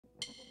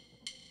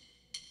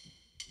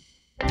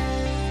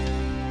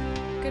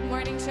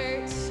morning,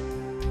 church.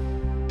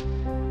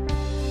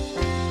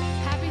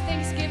 Happy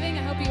Thanksgiving.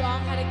 I hope you all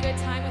had a good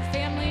time with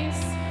families.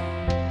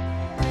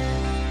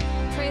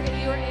 Pray that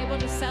you were able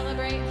to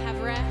celebrate and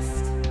have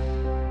rest.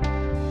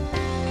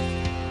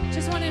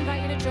 Just want to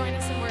invite you to join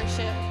us in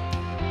worship.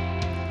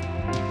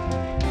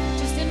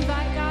 Just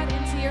invite God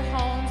into your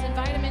homes,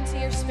 invite Him into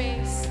your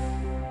space.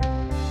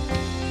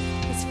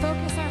 Let's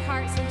focus our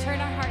hearts and turn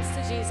our hearts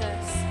to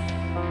Jesus.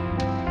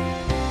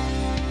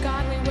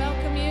 God, we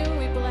welcome you,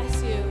 we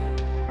bless you.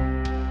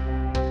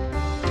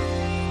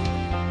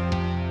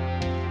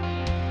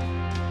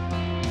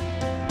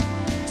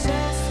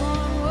 Just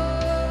one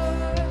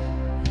word,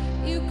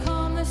 you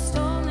calm the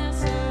storm that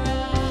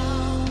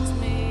surrounds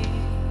me.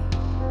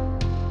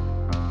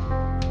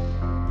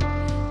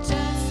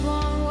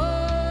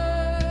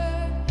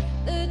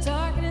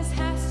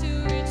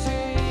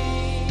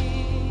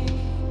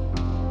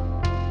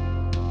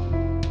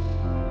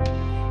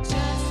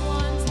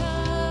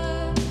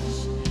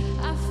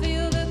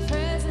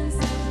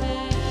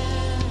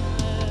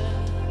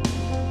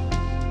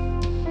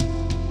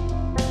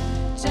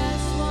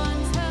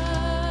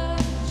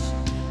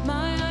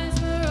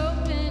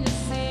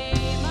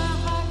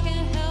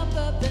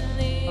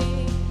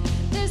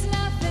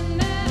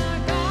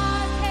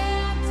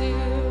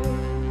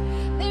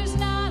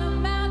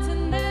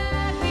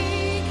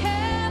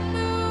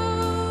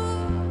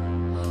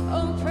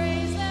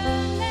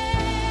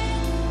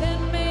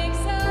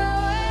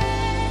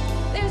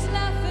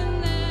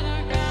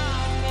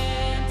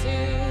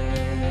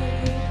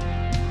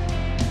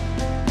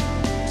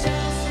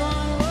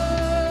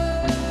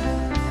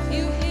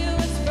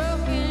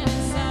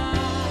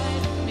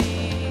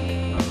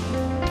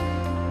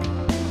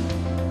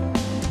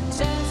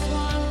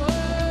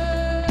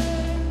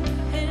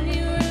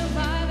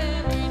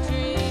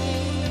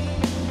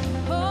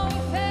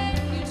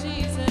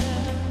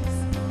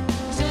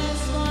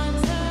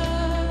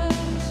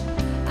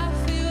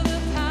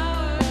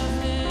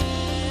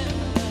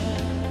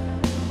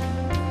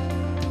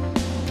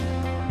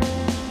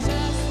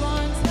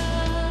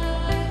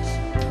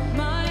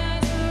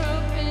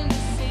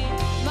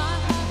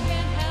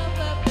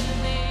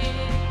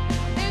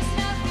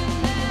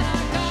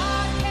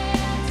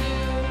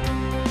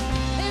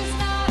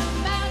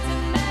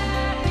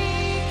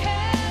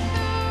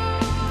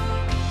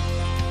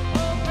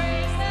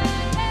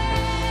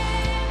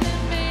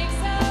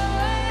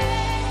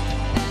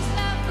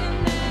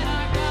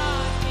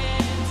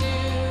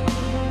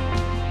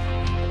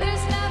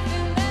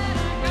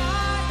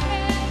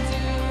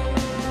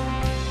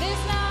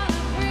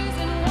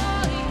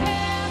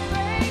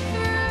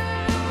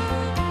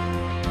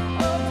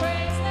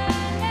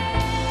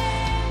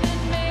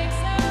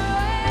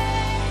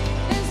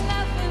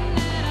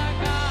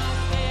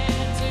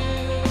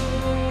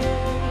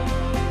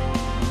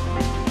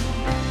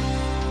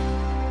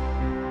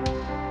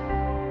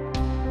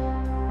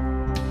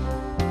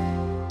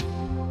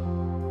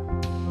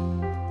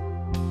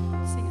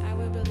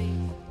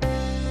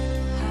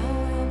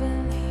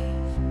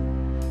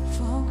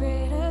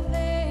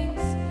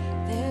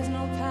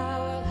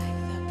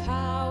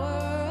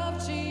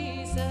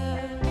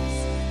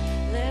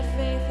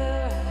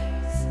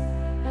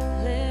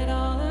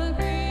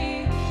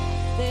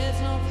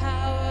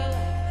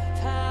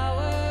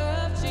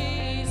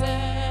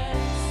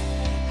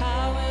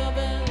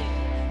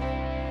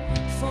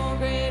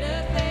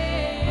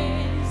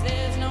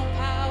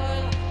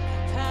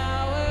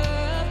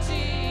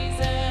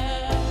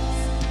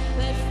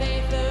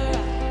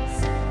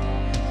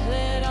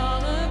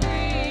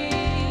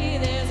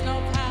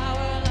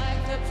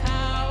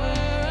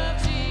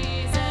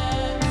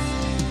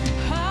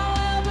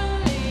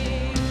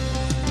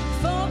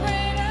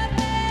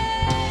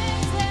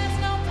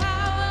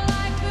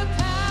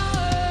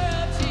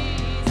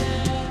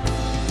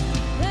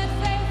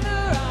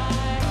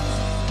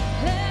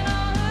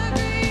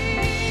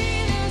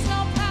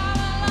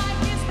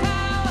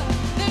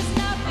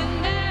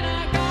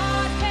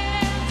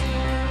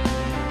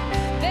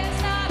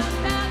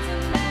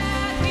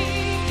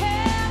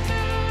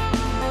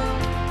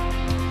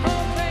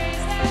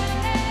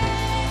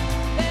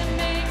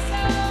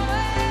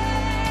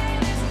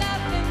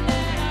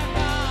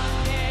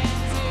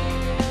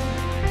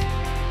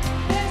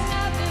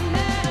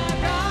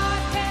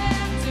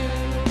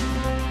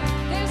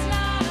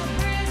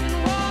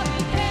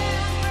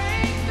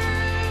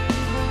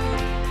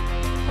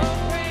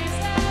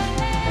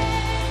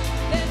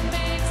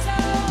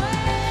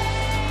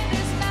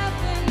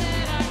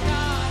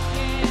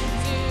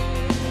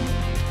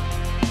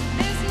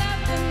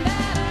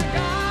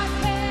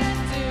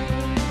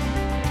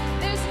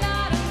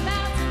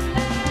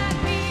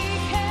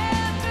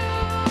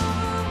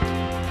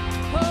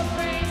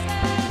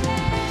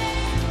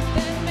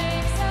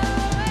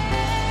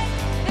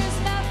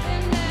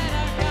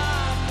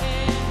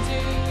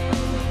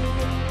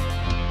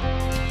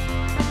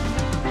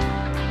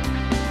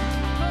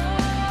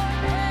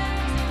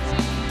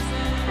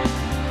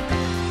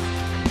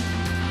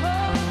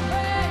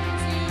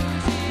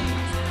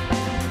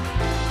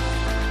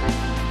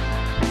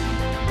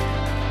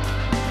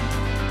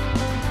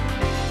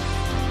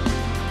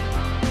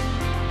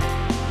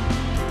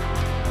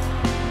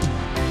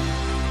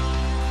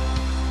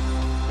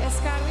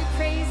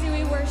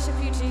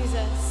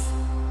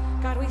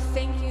 God, we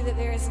thank you that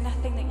there is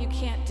nothing that you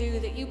can't do,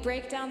 that you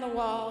break down the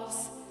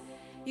walls.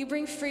 You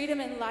bring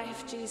freedom and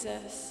life,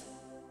 Jesus.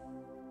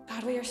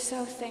 God, we are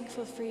so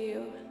thankful for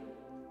you.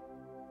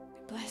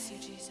 We bless you,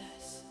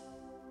 Jesus.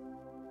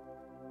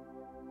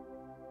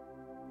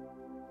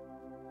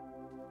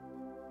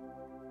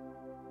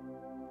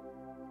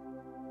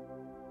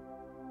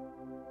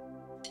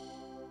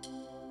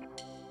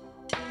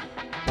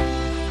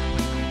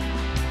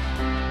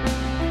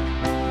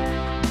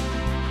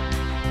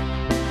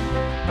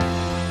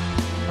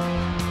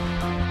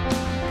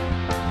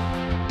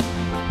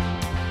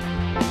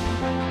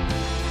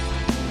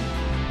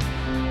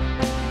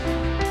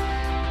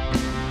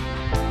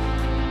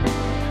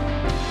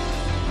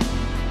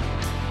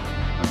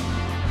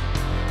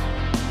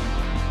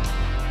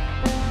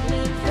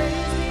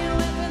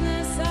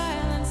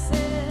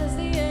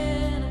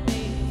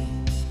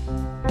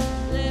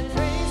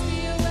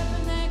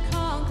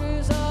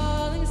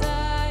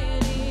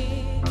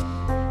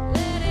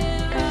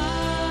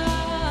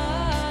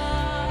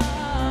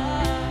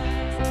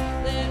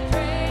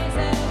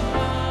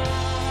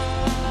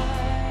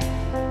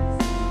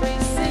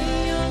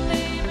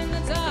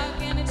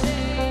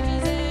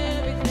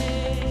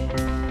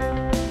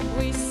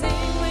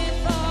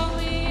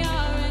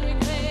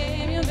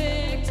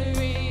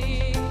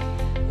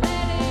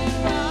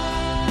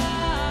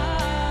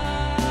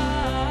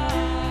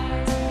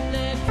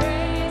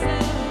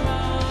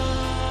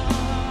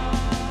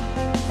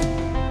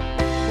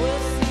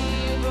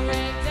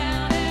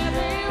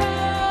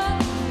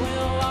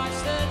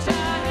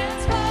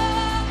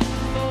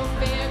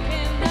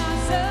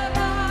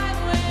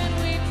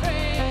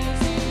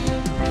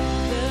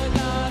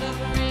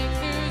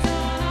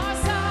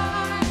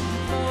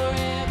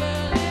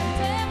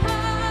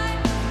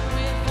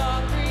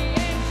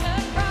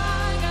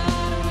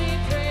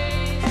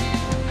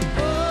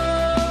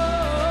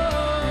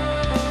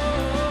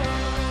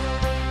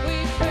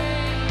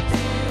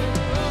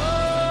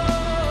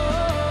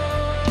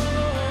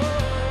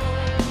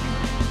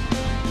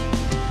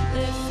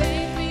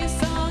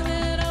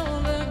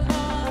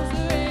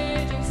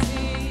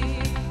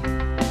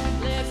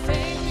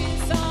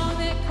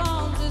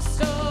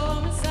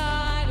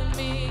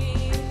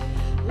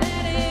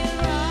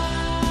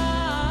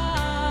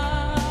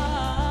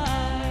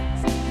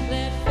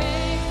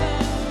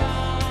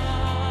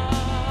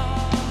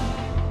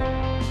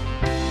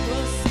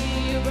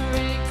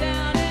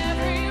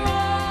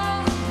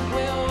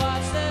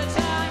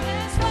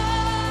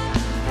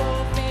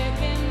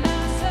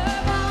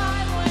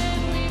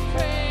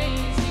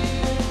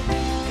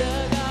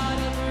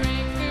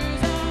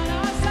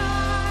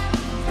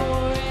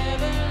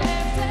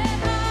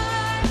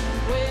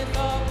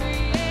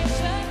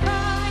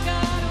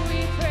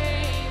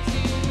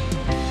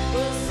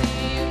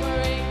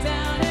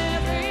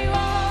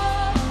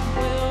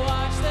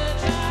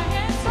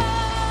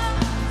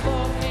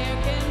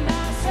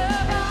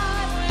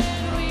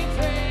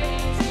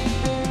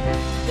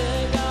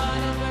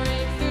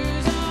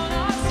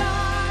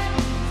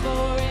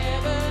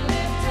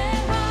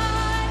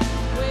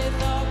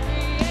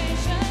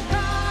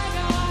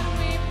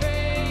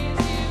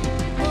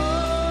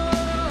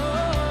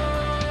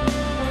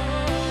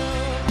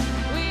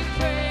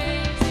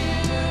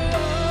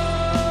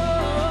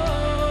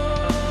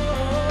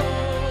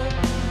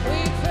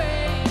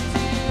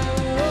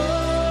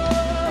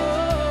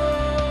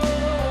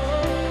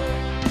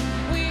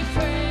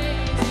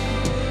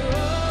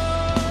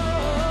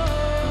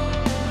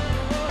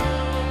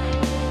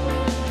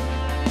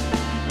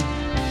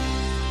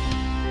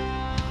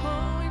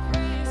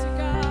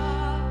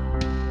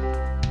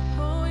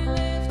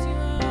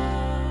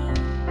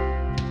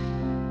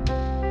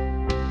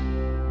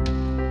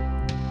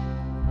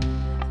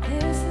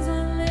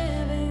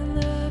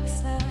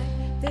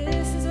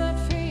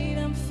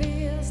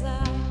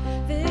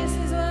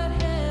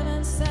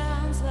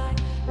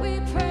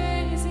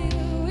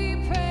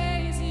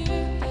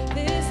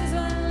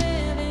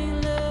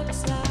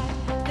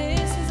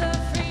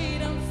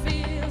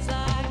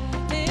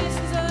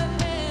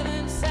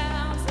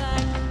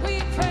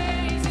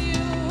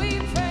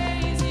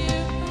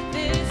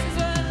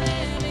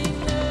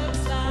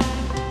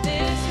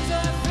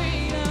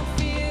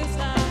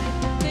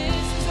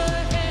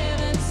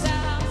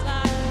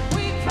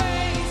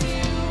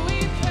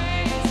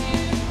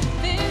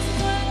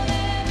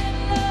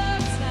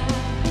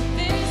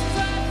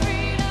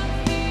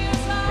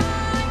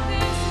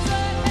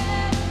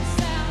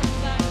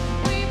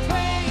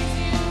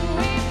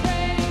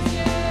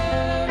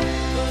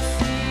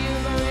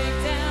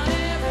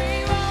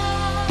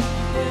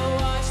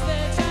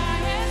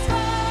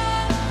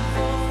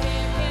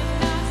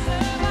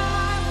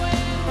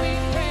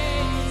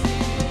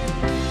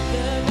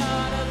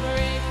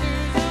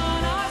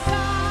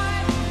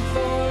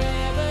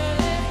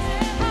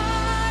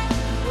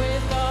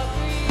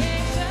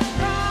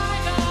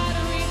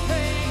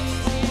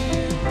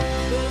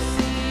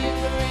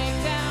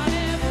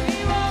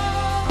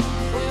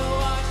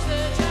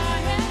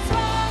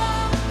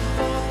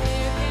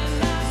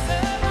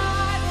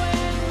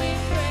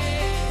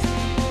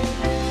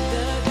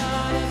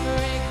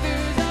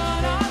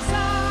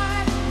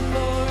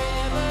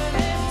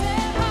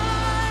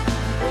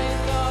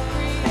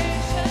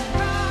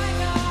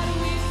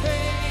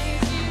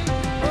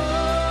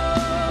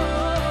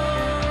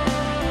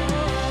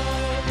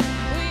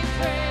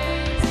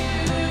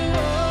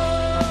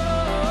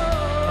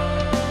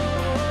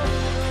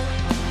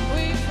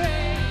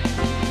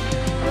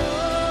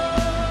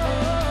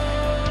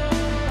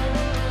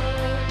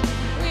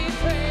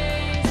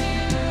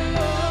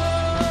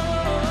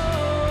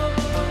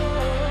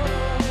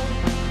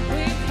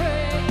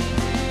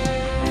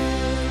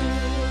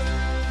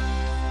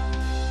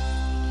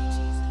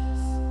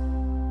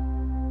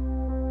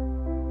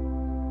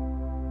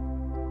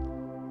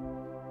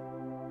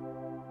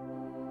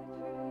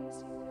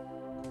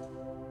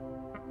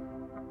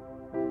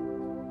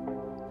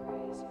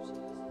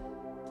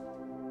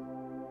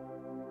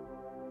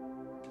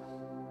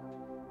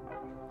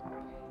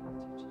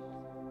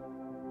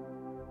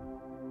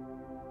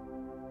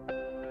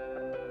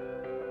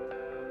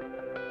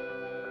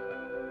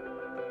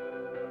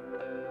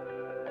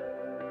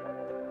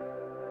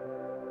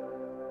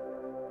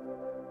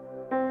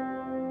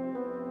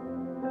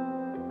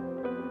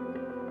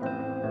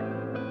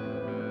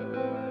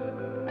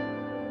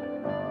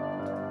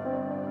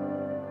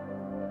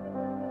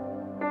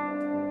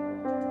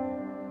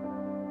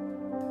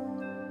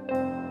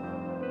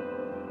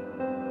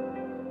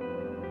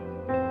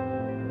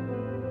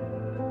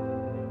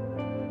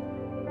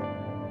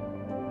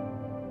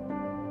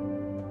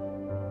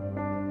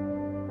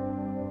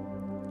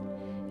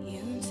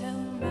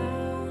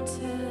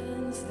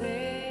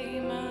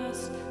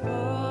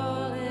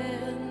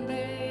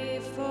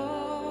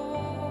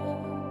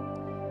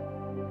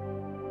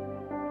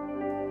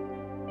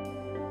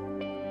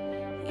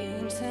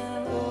 You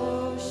tell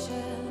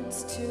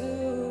oceans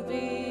to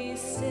be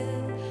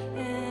still,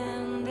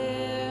 and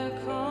they're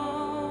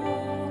calm.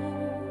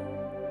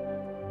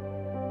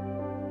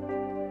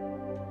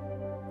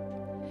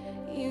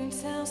 You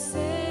tell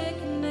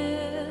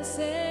sickness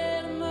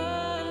it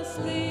must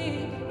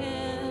leave,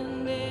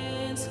 and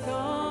it's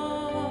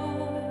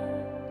gone.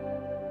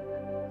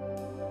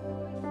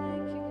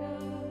 Thank you,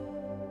 God.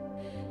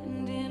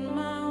 And in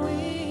my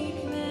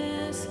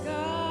weakness,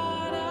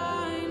 God,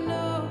 I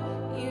know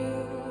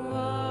you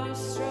are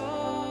strong.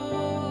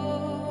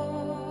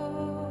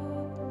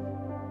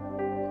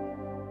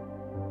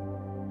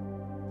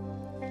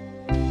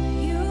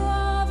 You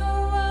are the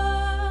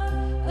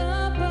one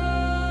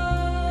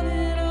above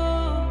it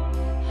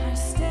all.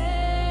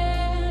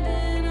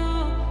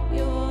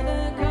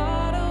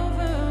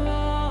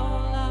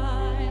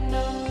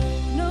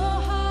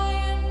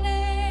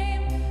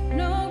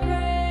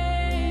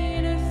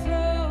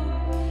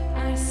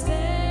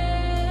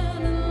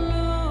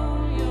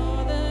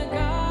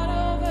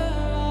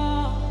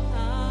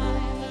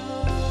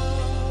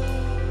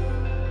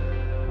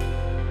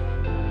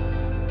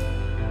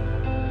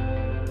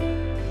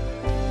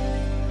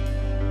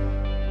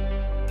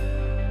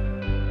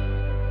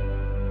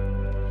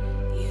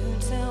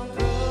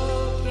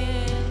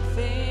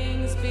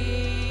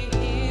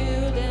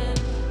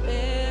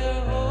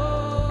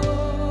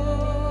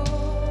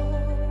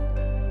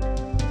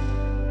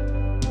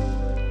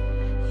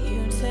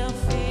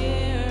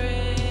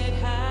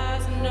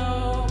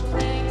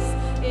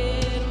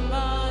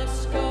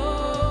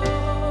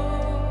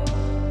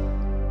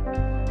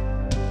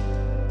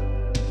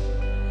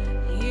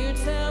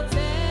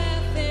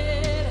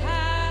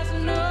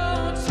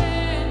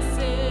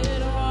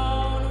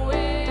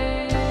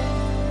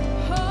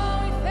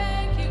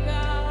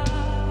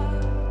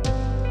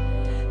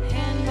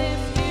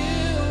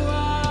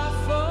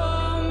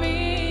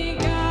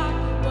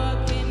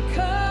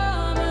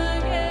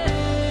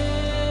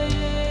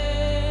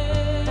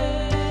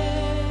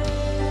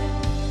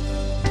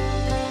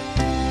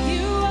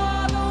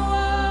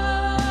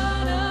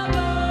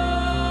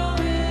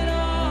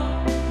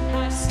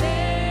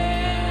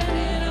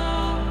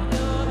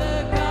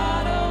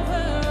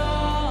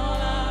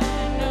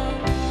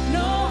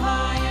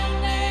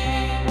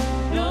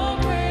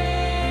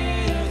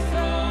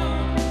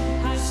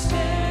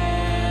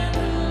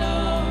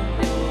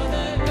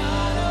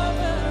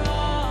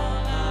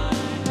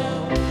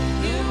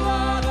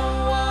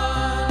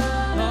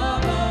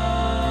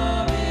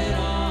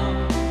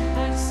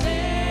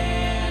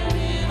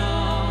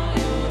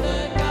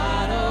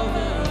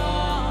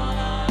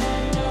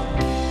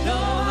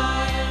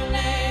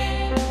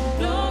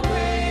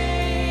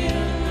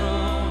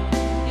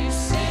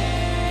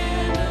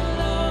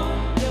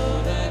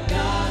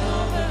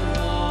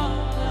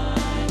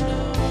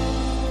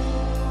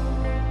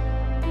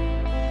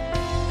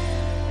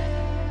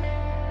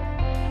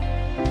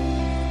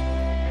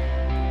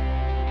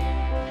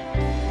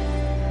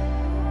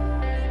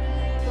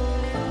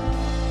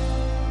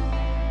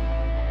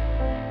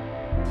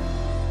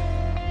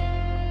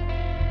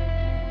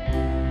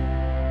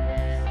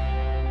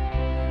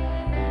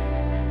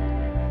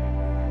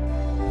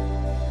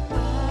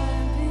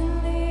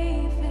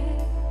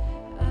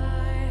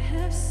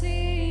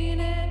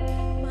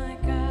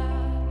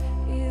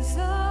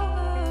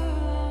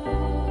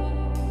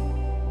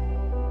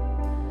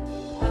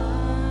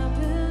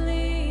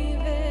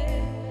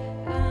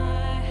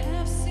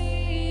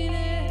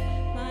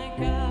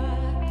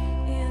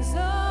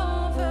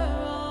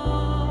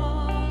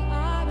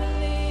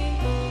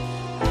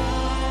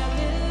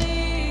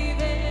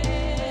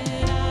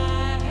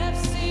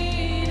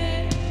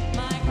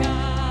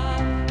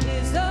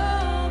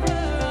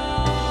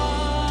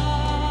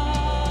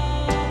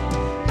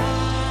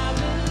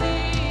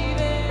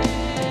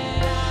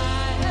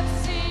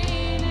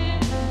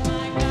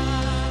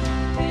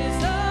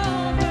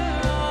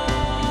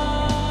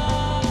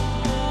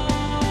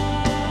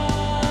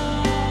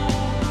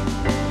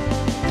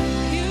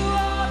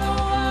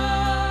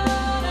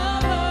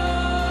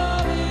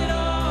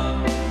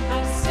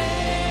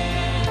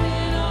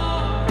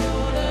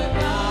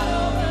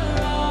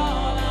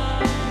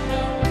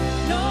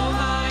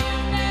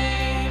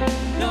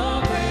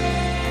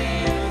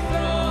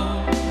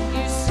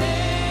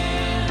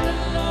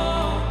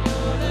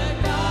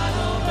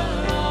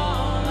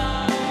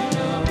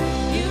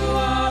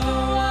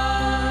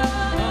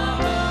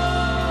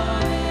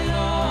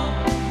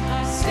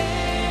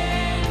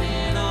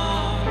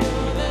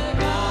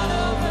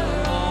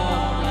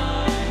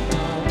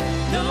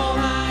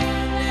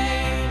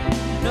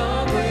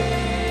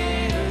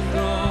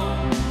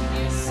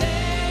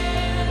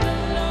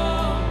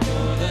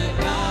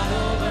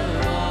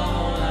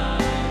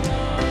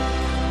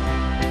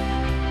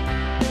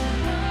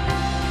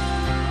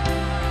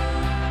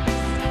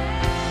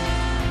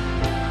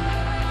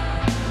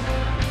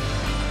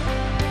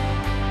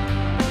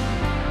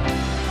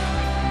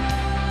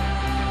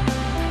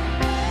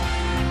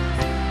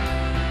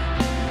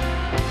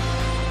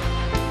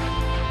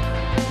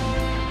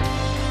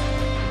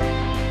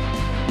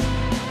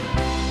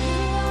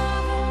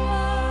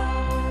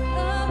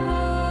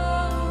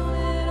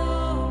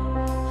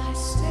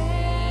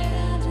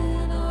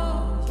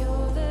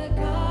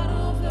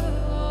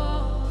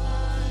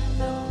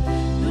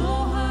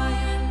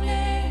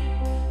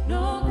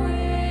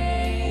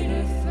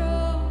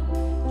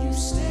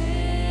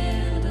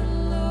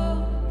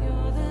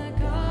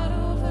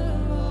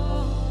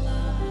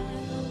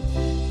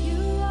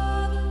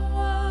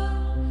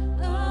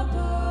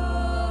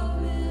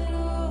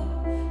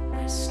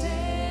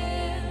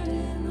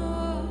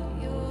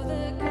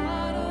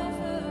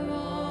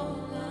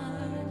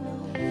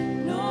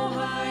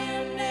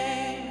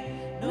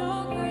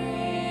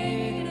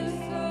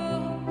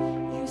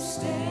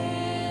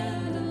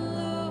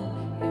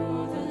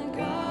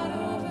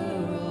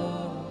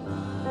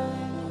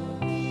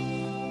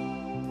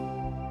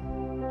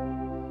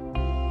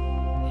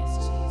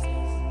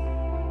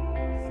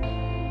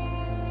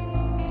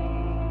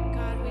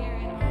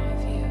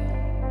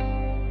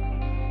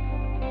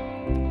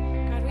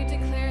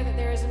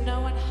 there's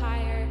no one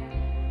higher,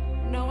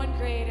 no one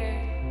greater.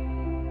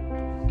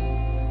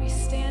 We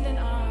stand in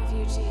awe of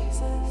you,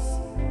 Jesus.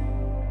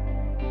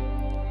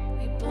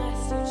 We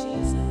bless you,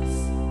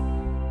 Jesus.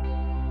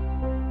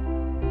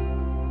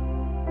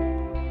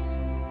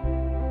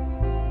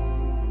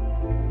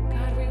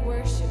 God, we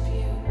worship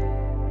you.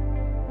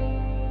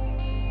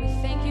 We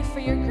thank you for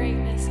your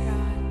greatness, God.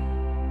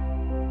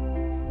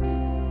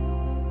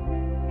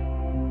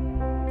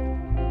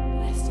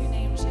 Bless your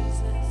name,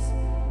 Jesus.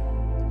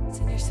 It's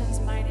in your Son's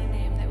mighty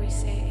name that we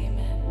say amen.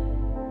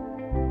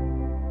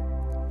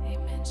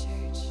 Amen,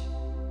 church.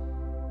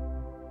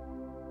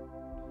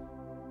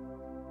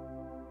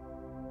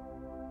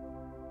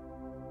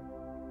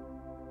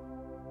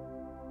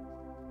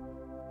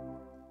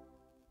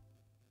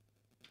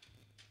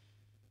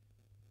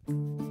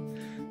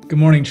 Good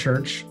morning,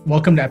 church.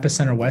 Welcome to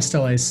Epicenter West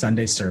LA's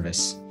Sunday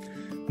service.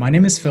 My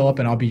name is Philip,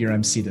 and I'll be your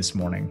MC this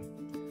morning.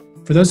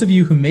 For those of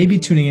you who may be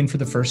tuning in for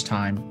the first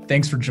time,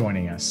 thanks for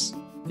joining us.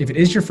 If it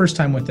is your first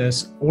time with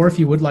us, or if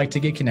you would like to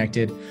get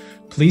connected,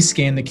 please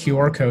scan the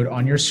QR code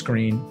on your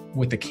screen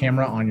with the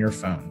camera on your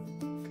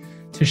phone.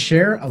 To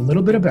share a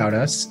little bit about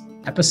us,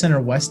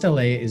 Epicenter West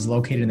LA is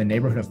located in the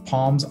neighborhood of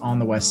Palms on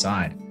the west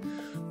side.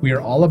 We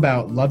are all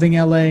about loving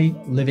LA,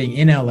 living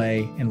in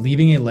LA, and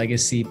leaving a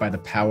legacy by the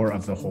power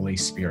of the Holy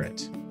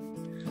Spirit.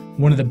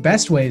 One of the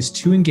best ways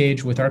to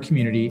engage with our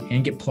community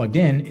and get plugged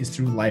in is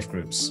through life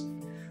groups.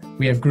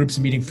 We have groups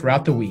meeting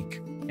throughout the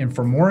week, and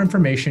for more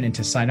information and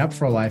to sign up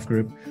for a life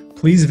group,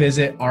 please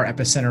visit our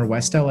Epicenter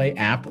West LA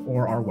app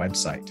or our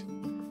website.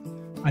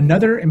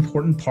 Another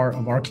important part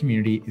of our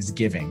community is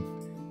giving.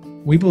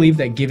 We believe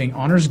that giving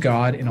honors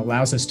God and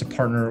allows us to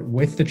partner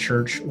with the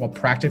church while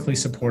practically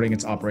supporting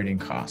its operating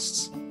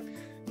costs.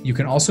 You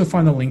can also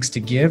find the links to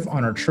give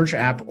on our church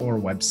app or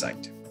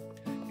website.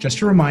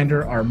 Just a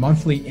reminder, our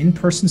monthly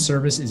in-person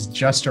service is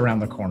just around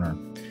the corner.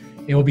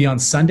 It will be on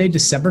Sunday,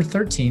 December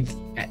 13th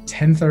at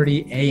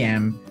 10:30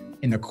 a.m.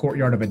 in the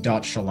courtyard of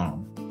Adat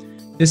Shalom.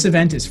 This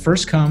event is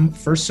first come,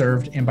 first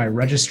served, and by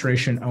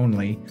registration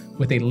only,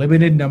 with a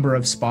limited number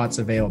of spots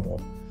available.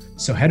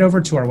 So head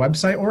over to our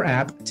website or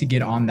app to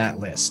get on that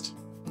list.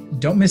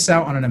 Don't miss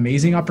out on an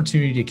amazing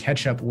opportunity to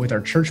catch up with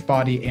our church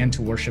body and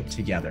to worship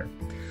together.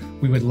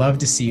 We would love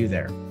to see you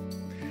there.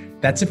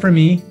 That's it for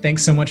me.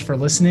 Thanks so much for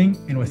listening.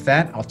 And with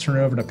that, I'll turn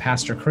it over to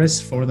Pastor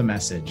Chris for the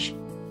message.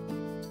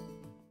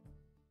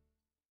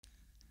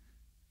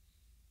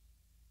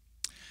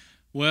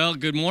 Well,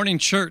 good morning,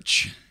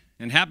 church,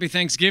 and happy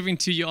Thanksgiving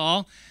to you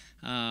all.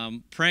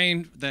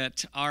 Praying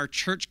that our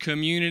church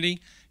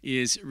community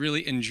is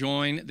really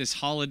enjoying this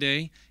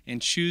holiday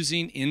and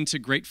choosing into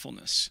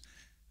gratefulness.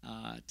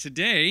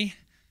 Today,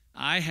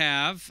 I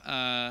have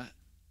an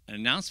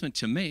announcement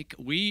to make.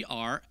 We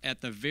are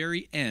at the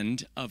very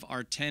end of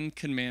our 10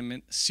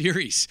 Commandment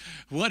series.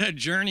 What a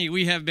journey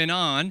we have been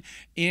on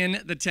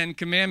in the 10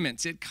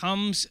 Commandments. It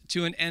comes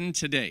to an end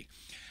today.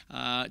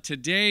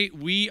 Today,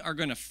 we are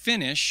going to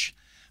finish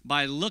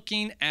by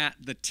looking at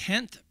the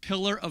 10th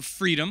pillar of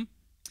freedom,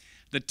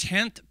 the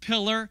 10th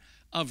pillar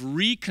of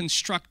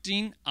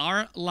reconstructing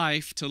our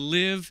life to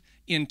live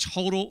in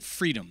total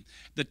freedom,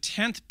 the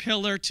 10th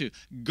pillar to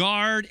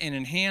guard and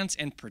enhance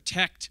and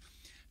protect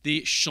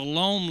the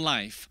shalom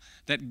life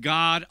that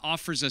God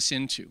offers us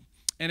into.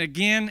 And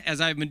again,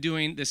 as I've been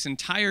doing this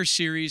entire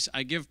series,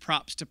 I give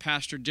props to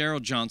Pastor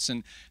Daryl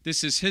Johnson.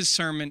 This is his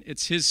sermon,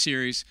 it's his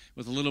series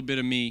with a little bit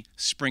of me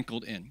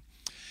sprinkled in.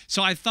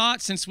 So I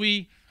thought, since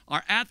we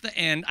are at the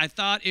end, I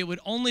thought it would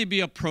only be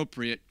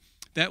appropriate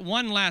that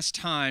one last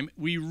time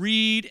we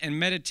read and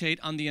meditate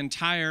on the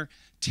entire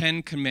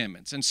 10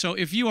 Commandments. And so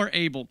if you are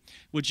able,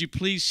 would you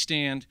please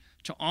stand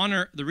to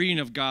honor the reading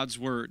of God's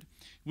Word?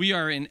 We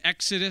are in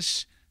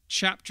Exodus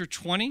chapter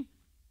 20,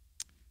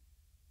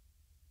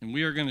 and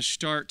we are going to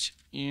start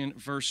in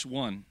verse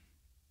 1.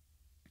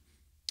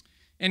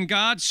 And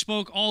God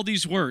spoke all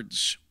these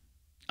words,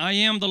 I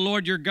am the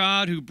Lord your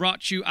God who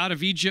brought you out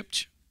of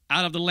Egypt,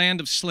 out of the land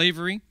of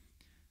slavery.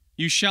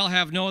 You shall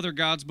have no other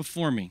gods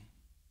before me.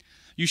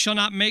 You shall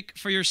not make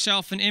for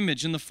yourself an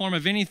image in the form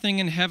of anything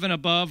in heaven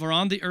above or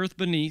on the earth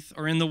beneath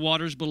or in the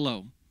waters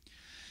below.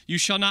 You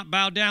shall not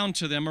bow down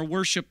to them or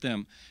worship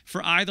them,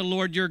 for I, the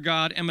Lord your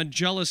God, am a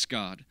jealous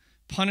God,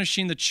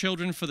 punishing the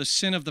children for the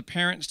sin of the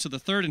parents to the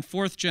third and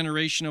fourth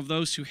generation of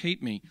those who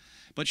hate me,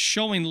 but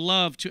showing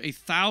love to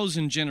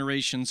 1,000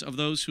 generations of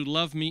those who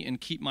love me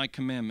and keep my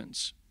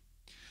commandments.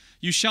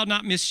 You shall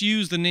not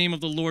misuse the name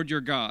of the Lord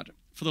your God,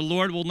 for the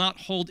Lord will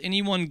not hold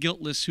anyone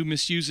guiltless who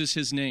misuses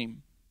his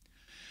name.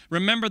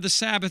 Remember the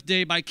Sabbath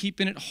day by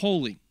keeping it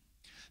holy.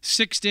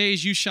 6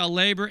 days you shall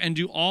labor and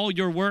do all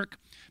your work,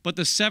 but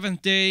the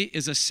seventh day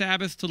is a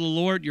Sabbath to the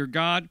Lord your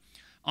God.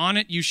 On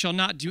it you shall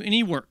not do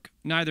any work,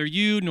 neither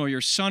you, nor your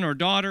son or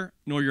daughter,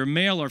 nor your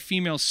male or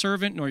female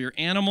servant, nor your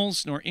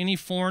animals, nor any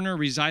foreigner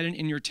residing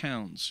in your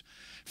towns.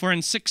 For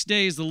in 6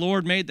 days the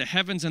Lord made the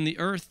heavens and the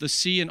earth, the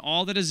sea, and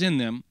all that is in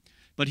them,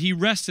 but he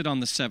rested on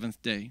the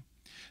seventh day.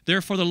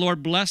 Therefore the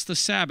Lord blessed the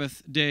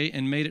Sabbath day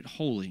and made it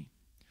holy.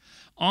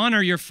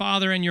 Honor your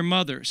father and your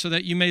mother, so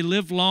that you may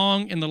live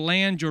long in the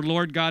land your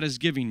Lord God is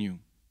giving you.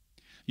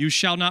 You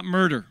shall not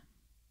murder.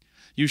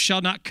 You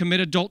shall not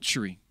commit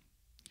adultery.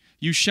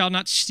 You shall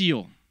not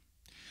steal.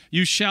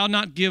 You shall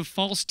not give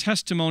false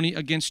testimony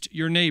against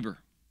your neighbor.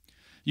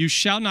 You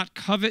shall not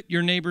covet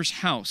your neighbor's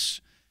house.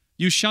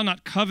 You shall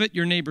not covet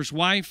your neighbor's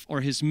wife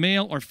or his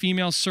male or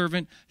female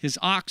servant, his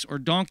ox or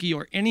donkey,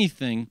 or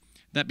anything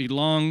that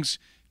belongs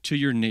to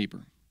your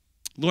neighbor.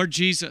 Lord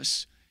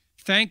Jesus,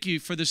 thank you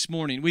for this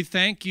morning. We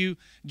thank you,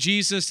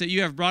 Jesus, that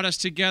you have brought us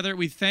together.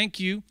 We thank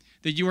you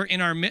that you are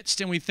in our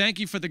midst, and we thank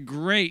you for the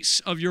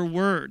grace of your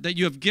word, that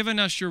you have given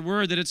us your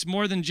word, that it's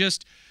more than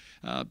just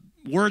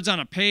words on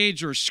a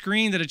page or a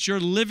screen, that it's your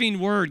living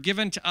word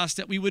given to us,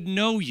 that we would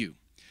know you,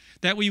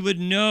 that we would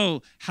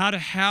know how to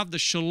have the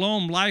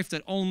shalom life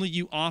that only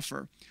you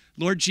offer.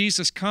 Lord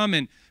Jesus, come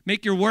and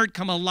make your word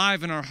come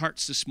alive in our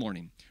hearts this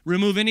morning.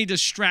 Remove any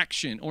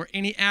distraction or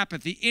any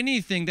apathy,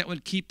 anything that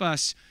would keep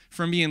us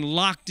from being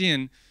locked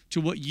in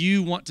to what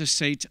you want to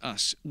say to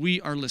us.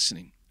 We are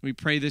listening. We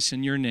pray this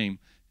in your name.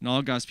 And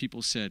all God's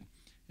people said,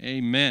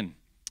 amen.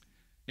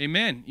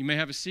 Amen. You may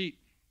have a seat.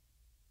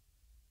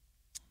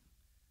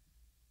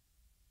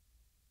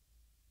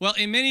 Well,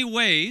 in many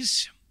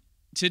ways,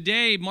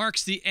 today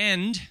marks the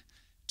end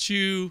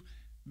to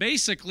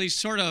basically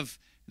sort of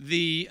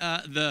the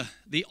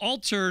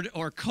altered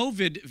or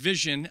COVID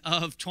vision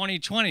of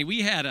 2020.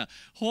 We had a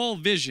whole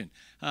vision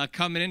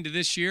coming into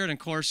this year, and of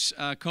course,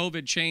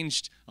 COVID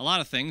changed a lot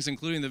of things,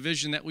 including the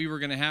vision that we were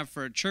going to have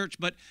for a church.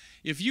 But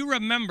if you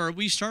remember,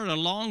 we started a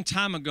long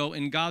time ago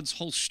in God's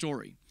whole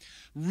story,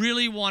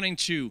 really wanting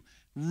to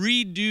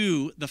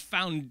redo the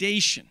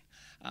foundation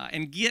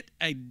and get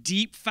a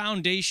deep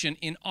foundation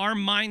in our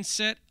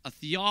mindset, a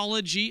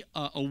theology,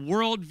 a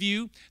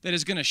worldview that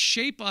is going to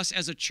shape us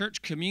as a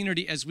church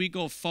community as we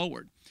go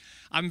forward.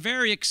 I'm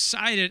very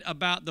excited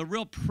about the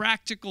real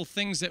practical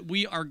things that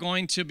we are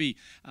going to be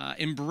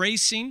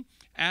embracing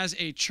as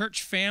a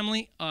church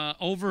family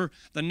over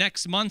the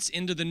next months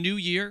into the new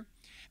year.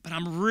 But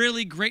I'm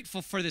really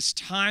grateful for this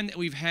time that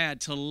we've had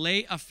to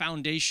lay a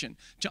foundation,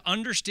 to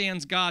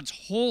understand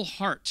God's whole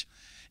heart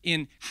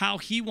in how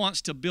he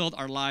wants to build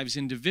our lives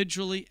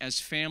individually, as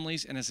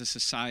families, and as a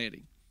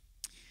society.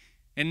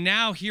 And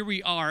now here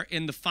we are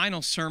in the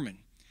final sermon,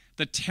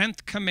 the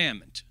 10th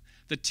commandment.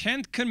 The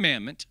 10th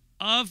commandment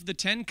of the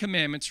 10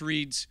 commandments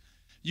reads,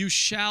 you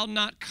shall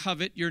not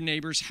covet your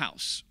neighbor's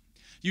house.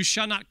 You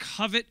shall not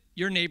covet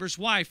your neighbor's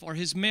wife or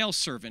his male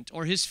servant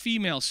or his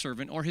female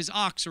servant or his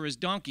ox or his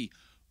donkey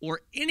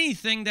or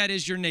anything that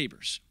is your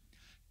neighbor's.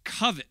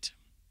 Covet.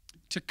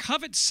 To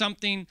covet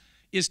something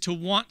is to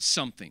want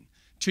something,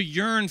 to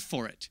yearn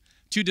for it,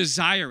 to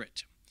desire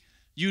it.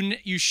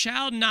 You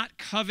shall not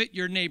covet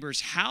your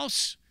neighbor's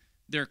house,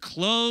 their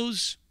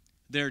clothes,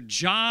 their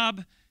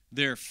job,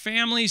 their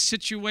family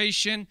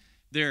situation,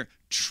 their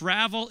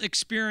travel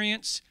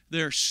experience,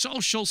 their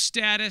social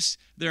status,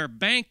 their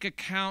bank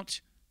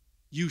account.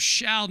 You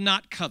shall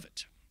not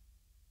covet.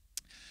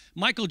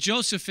 Michael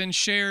Josephson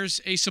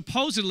shares a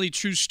supposedly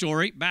true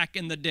story back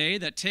in the day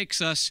that takes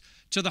us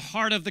to the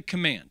heart of the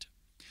command.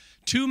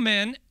 Two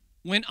men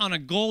went on a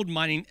gold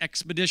mining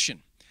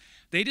expedition.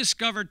 They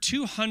discovered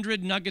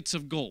 200 nuggets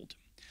of gold.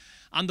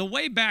 On the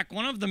way back,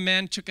 one of the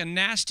men took a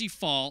nasty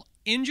fall,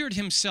 injured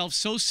himself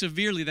so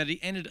severely that he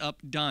ended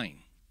up dying.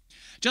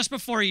 Just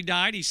before he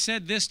died, he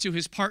said this to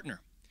his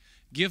partner,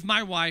 "Give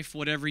my wife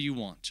whatever you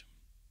want."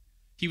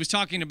 He was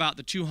talking about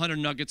the 200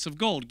 nuggets of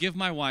gold. Give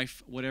my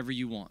wife whatever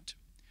you want.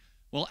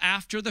 Well,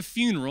 after the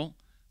funeral,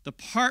 the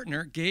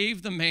partner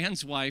gave the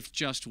man's wife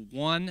just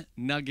one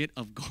nugget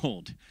of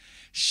gold.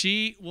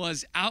 She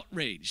was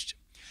outraged.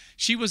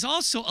 She was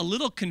also a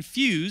little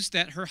confused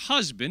that her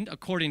husband,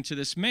 according to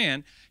this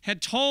man,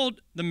 had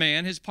told the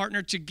man, his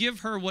partner, to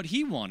give her what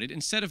he wanted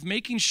instead of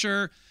making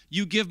sure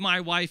you give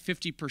my wife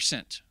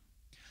 50%.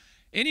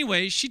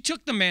 Anyway, she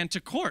took the man to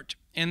court,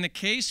 and the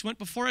case went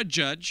before a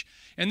judge,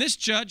 and this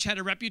judge had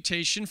a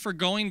reputation for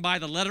going by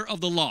the letter of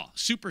the law,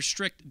 super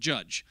strict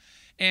judge.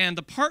 And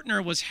the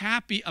partner was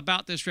happy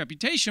about this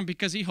reputation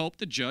because he hoped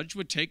the judge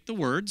would take the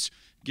words,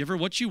 "Give her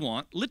what you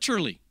want,"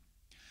 literally.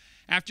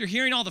 After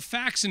hearing all the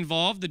facts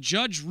involved, the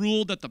judge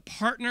ruled that the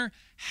partner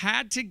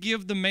had to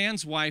give the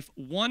man's wife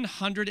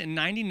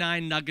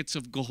 199 nuggets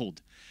of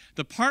gold.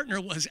 The partner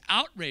was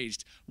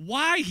outraged.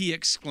 "Why?" he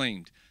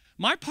exclaimed.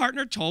 "My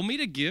partner told me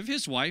to give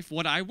his wife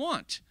what I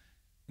want."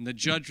 And the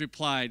judge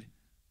replied,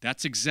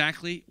 "That's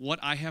exactly what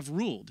I have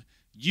ruled.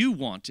 You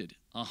wanted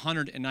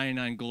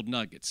 199 gold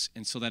nuggets,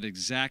 and so that's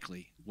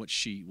exactly what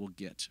she will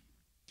get."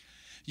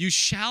 You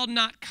shall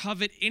not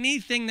covet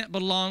anything that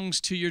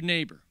belongs to your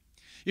neighbor.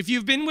 If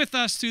you've been with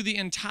us through the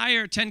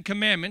entire 10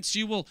 Commandments,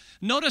 you will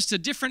notice a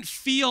different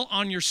feel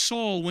on your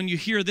soul when you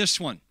hear this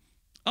one.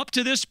 Up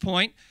to this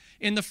point,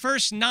 in the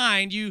first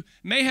 9, you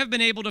may have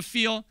been able to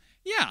feel,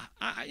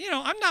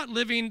 I'm not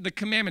living the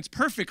commandments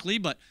perfectly,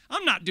 but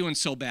I'm not doing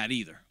so bad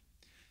either.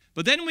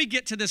 But then we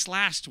get to this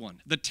last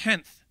one, the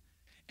 10th,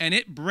 and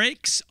it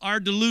breaks our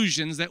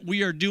delusions that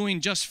we are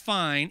doing just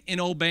fine in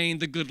obeying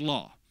the good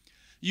law.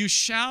 You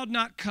shall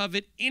not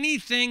covet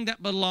anything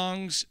that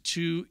belongs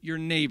to your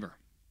neighbor.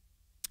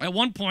 At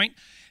one point,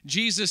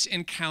 Jesus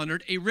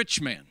encountered a rich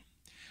man.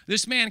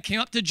 This man came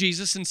up to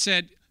Jesus and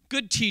said,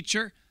 "Good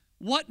teacher,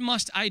 what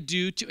must I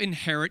do to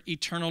inherit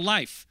eternal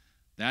life?"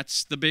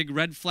 That's the big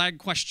red flag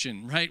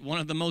question, right? One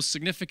of the most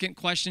significant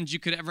questions you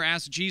could ever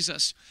ask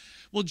Jesus.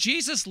 Well,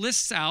 Jesus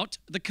lists out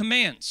the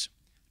commands.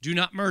 Do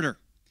not murder.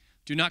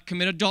 Do not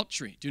commit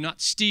adultery. Do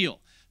not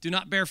steal. Do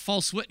not bear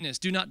false witness.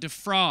 Do not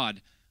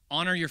defraud.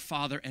 Honor your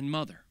father and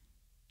mother.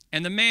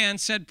 And the man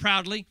said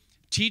proudly,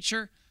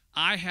 "Teacher,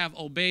 I have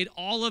obeyed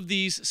all of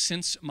these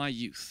since my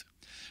youth."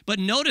 But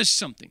notice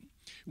something.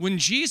 When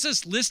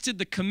Jesus listed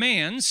the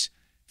commands,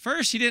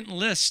 first he didn't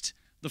list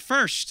the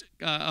first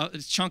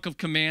chunk of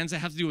commands that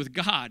have to do with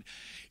God.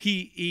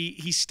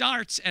 He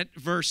starts at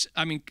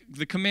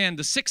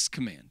the sixth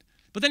command.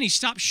 But then he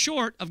stops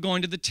short of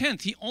going to the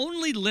 10th. He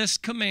only lists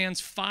commands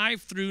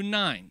 5 through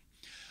 9.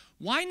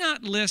 Why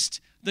not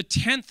list the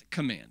 10th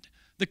command,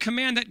 the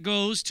command that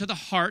goes to the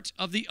heart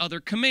of the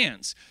other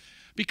commands?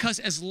 Because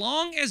as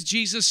long as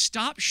Jesus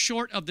stops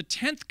short of the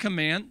 10th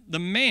command,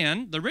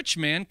 the rich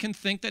man, can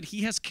think that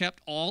he has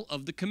kept all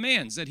of the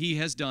commands, that he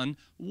has done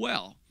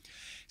well.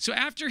 So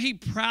after he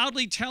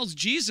proudly tells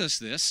Jesus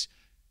this,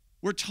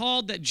 we're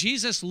told that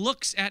Jesus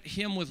looks at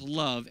him with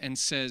love and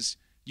says,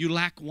 "You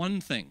lack one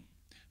thing.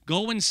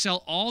 Go and sell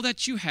all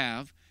that you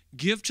have,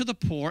 give to the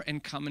poor,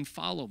 and come and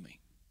follow me."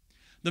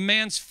 The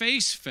man's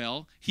face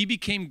fell, he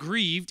became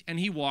grieved, and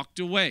he walked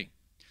away.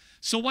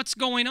 So what's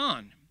going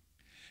on?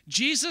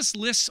 Jesus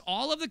lists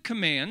all of the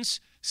commands,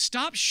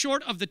 stops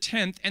short of the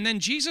 10th, and then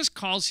Jesus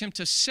calls him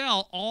to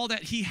sell all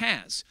that he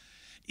has.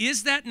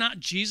 Is that not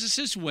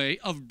Jesus' way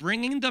of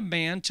bringing the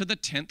man to the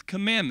 10th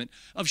commandment,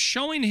 of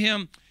showing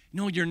him,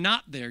 no, you're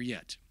not there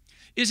yet?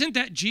 Isn't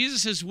that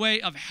Jesus'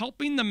 way of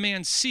helping the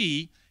man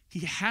see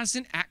he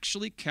hasn't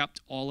actually kept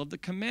all of the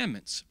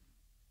commandments?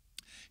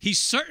 He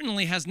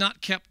certainly has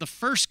not kept the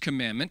first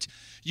commandment,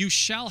 "You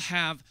shall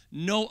have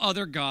no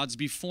other gods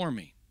before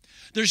me."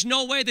 There's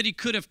no way that he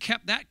could have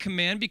kept that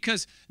command,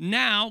 because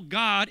now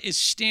God is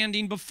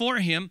standing before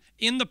him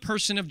in the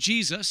person of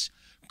Jesus,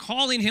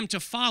 calling him to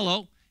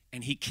follow,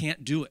 and he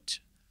can't do it.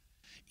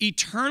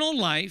 Eternal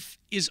life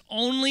is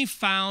only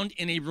found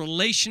in a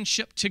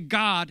relationship to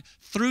God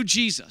through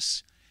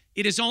Jesus.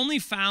 It is only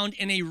found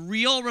in a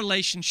real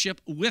relationship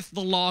with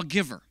the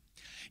lawgiver.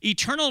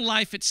 Eternal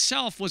life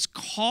itself was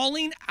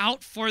calling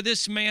out for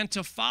this man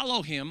to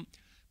follow him,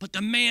 but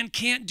the man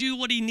can't do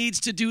what he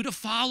needs to do to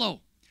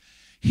follow.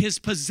 His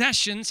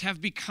possessions have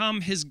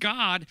become his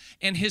God,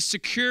 and his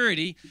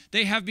security,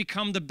 they have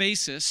become the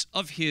basis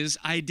of his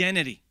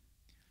identity.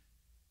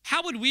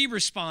 How would we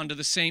respond to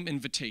the same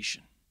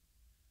invitation?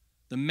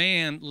 The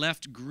man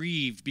left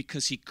grieved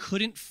because he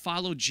couldn't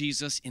follow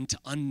Jesus into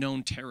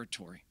unknown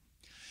territory.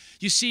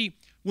 You see,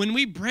 when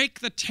we break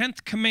the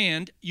 10th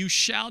command, "You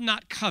shall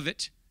not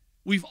covet,"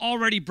 we've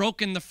already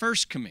broken the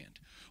first command.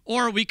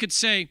 Or we could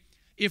say,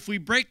 if we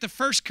break the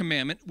first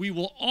commandment, we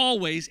will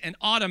always and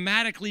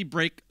automatically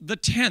break the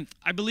 10th.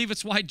 I believe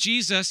it's why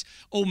Jesus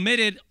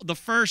omitted the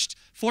first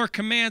 4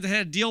 commands that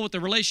had to deal with the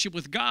relationship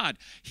with God.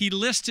 He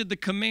listed the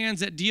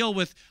commands that deal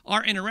with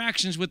our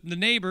interactions with the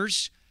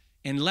neighbors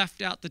and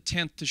left out the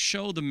 10th to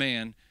show the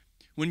man,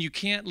 when you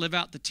can't live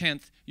out the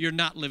 10th, you're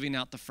not living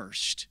out the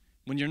first.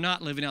 When you're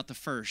not living out the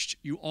first,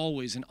 you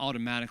always and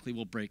automatically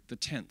will break the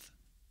 10th.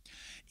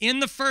 In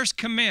the first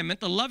commandment,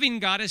 the loving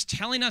God is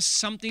telling us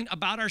something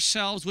about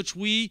ourselves which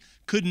we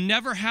could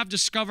never have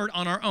discovered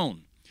on our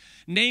own.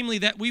 Namely,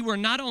 that we were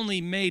not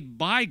only made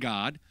by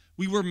God,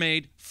 we were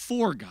made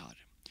for God.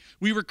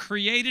 We were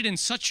created in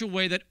such a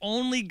way that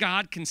only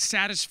God can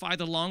satisfy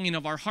the longing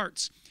of our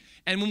hearts.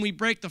 And when we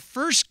break the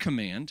first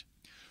command,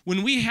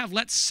 when we have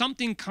let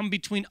something come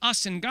between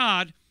us and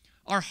God,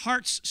 our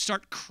hearts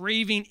start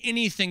craving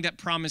anything that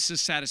promises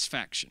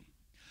satisfaction.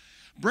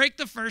 Break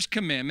the first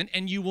commandment,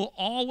 and you will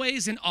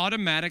always and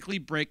automatically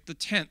break the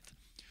 10th.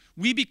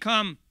 We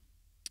become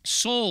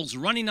souls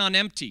running on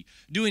empty,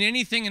 doing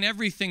anything and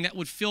everything that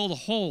would fill the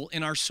hole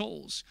in our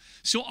souls.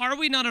 So are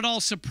we not at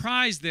all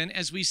surprised then,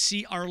 as we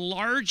see our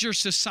larger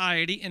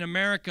society in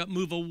America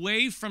move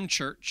away from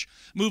church,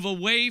 move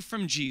away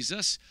from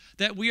Jesus,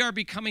 that we are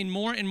becoming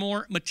more and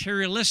more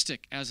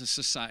materialistic as a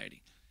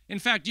society? In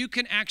fact, you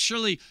can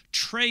actually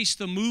trace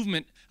the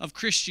movement of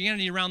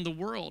Christianity around the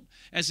world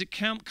as it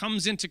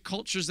comes into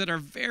cultures that are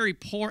very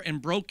poor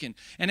and broken.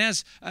 And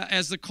as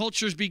the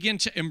cultures begin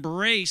to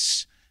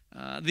embrace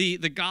the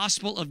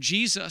gospel of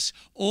Jesus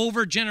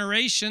over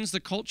generations,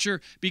 the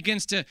culture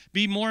begins to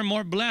be more and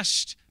more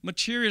blessed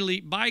materially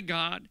by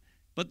God.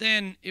 But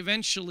then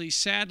eventually,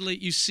 sadly,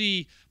 you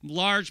see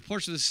large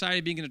portions of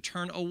society begin to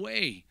turn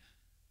away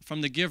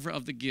from the giver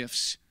of the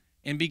gifts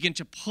and begin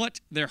to put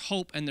their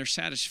hope and their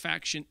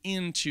satisfaction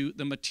into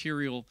the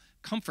material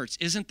comforts.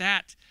 Isn't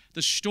that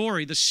the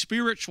story, the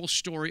spiritual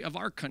story of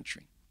our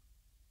country?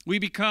 We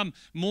become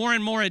more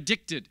and more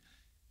addicted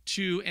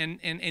to and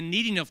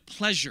needing of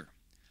pleasure,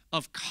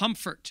 of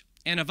comfort,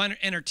 and of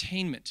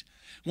entertainment.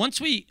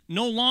 Once we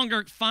no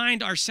longer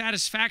find our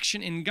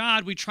satisfaction in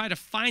God, we try to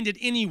find it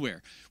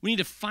anywhere. We need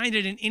to find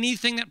it in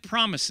anything that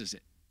promises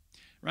it,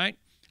 right?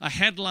 A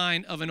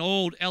headline of an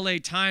old LA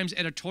Times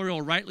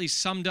editorial rightly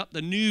summed up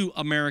the new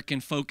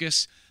American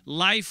focus: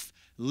 life,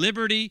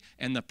 liberty,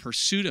 and the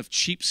pursuit of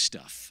cheap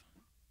stuff.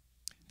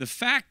 The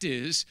fact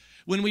is,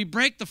 when we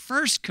break the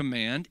first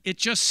command, it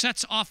just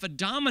sets off a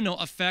domino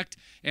effect,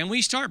 and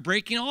we start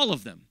breaking all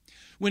of them.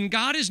 When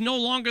God is no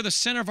longer the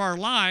center of our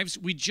lives,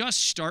 we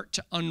just start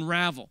to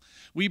unravel.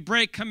 We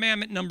break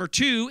commandment number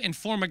 2 and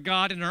form a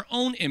God in our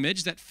own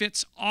image that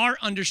fits our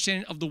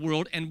understanding of the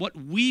world and what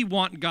we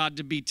want God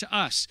to be to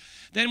us.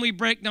 Then we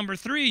break number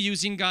 3,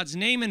 using God's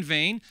name in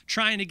vain,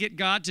 trying to get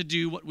God to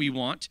do what we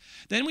want.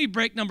 Then we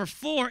break number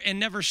 4 and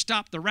never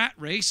stop the rat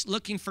race,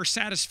 looking for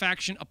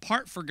satisfaction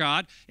apart from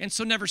God, and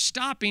so never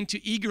stopping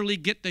to eagerly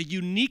get the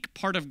unique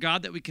part of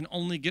God that we can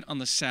only get on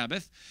the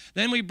Sabbath.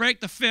 Then we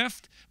break the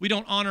 5th. We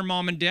don't honor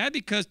mom and dad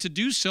because to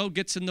do so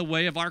gets in the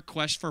way of our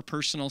quest for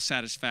personal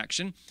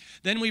satisfaction.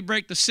 Then we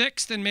break the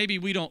 6th, and maybe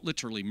we don't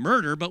literally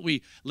murder, but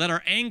we let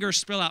our anger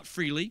spill out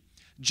freely,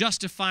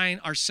 justifying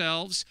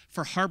ourselves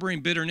for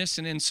harboring bitterness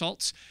and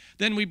insults.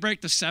 Then we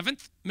break the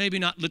 7th, maybe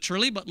not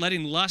literally, but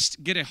letting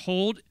lust get a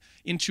hold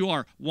into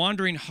our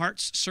wandering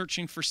hearts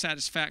searching for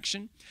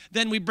satisfaction.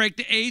 Then we break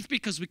the 8th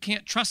because we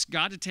can't trust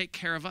God to take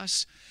care of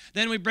us.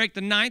 Then we break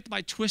the 9th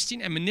by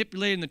twisting and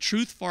manipulating the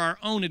truth for our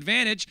own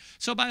advantage.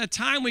 So by the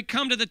time we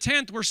come to the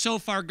 10th, we're so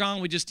far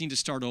gone, we just need to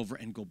start over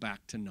and go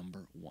back to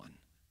number 1.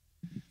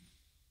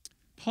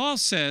 Paul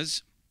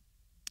says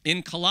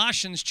in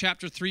Colossians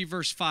chapter 3,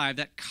 verse 5,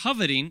 that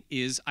coveting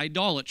is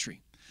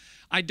idolatry.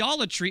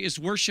 Idolatry is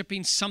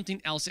worshiping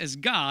something else as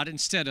God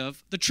instead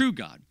of the true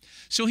God.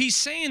 So he's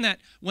saying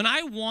that when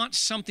I want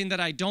something that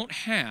I don't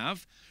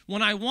have,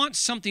 when I want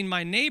something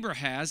my neighbor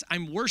has,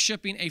 I'm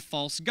worshiping a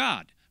false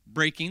God,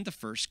 breaking the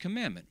first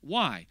commandment.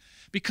 Why?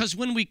 Because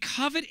when we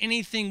covet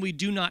anything we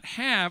do not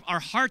have, our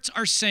hearts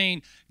are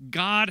saying,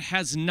 God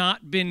has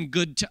not been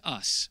good to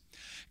us.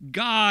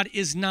 God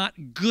is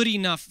not good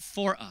enough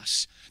for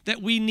us,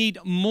 that we need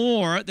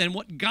more than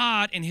what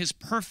God in his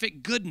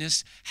perfect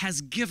goodness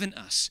has given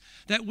us,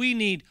 that we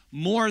need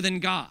more than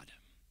God.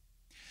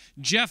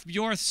 Jeff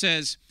Bjorth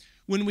says,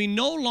 when we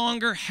no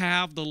longer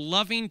have the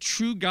loving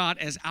true God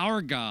as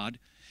our God,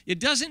 it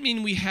doesn't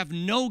mean we have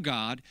no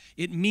God,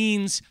 it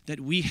means that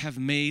we have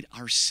made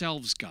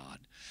ourselves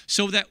God.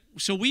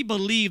 So we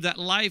believe that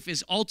life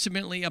is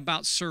ultimately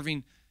about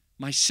serving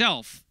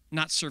myself,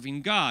 not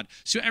serving God.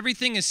 So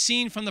everything is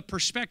seen from the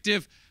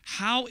perspective,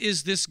 how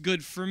is this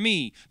good for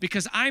me?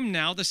 Because I'm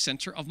now the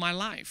center of my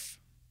life.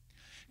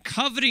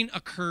 Coveting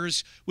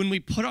occurs when we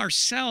put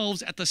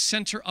ourselves at the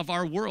center of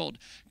our world.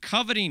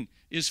 Coveting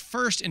is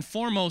first and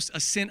foremost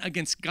a sin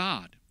against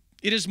God.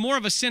 It is more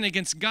of a sin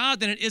against God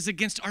than it is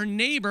against our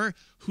neighbor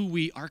who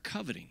we are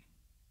coveting.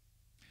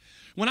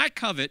 When I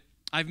covet,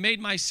 I've made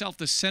myself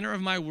the center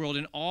of my world,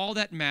 and all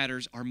that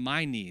matters are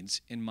my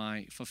needs and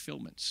my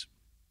fulfillments.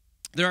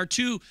 There are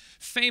 2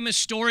 famous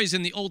stories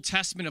in the Old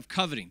Testament of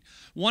coveting.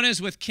 One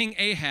is with King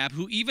Ahab,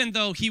 who even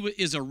though he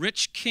is a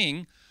rich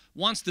king,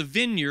 wants the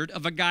vineyard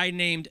of a guy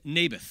named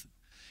Naboth.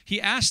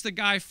 He asks the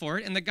guy for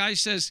it, and the guy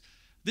says,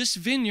 this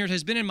vineyard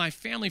has been in my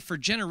family for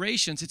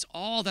generations. It's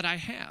all that I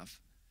have.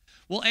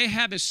 Well,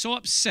 Ahab is so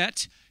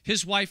upset,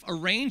 his wife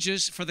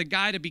arranges for the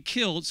guy to be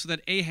killed so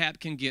that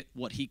Ahab can get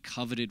what he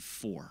coveted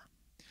for.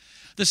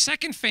 The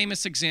second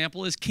famous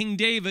example is King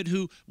David,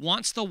 who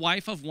wants the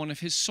wife of one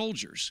of his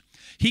soldiers.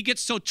 He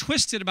gets so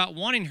twisted about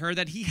wanting her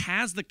that he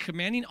has the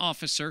commanding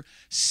officer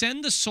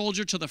send the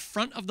soldier to the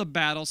front of the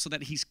battle so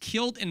that he's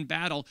killed in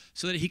battle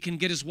so that he can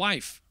get his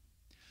wife.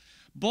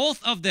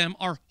 Both of them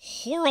are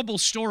horrible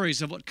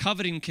stories of what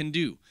coveting can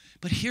do.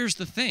 But here's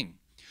the thing.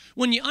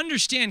 When you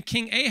understand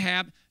King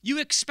Ahab, you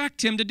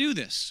expect him to do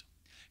this.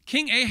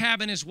 King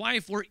Ahab and his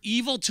wife were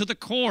evil to the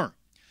core.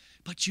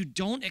 But you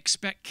don't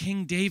expect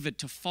King David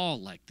to fall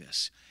like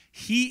this.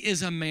 He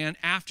is a man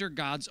after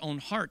God's own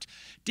heart.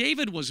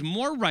 David was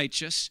more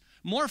righteous,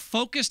 more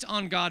focused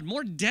on God,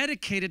 more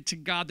dedicated to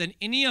God than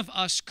any of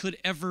us could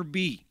ever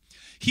be.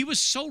 He was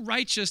so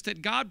righteous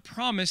that God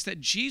promised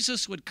that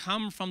Jesus would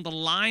come from the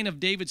line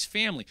of David's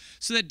family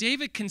so that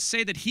David can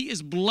say that he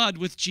is blood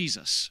with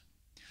Jesus.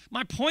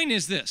 My point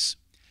is this.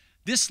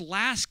 This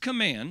last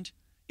command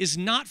is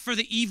not for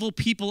the evil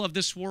people of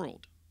this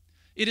world.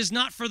 It is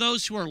not for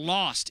those who are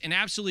lost and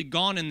absolutely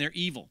gone in their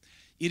evil.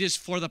 It is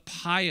for the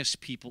pious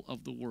people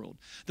of the world,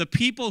 the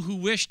people who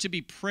wish to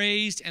be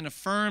praised and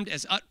affirmed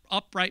as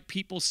upright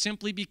people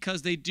simply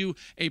because they do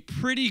a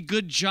pretty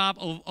good job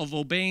of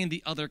obeying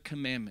the other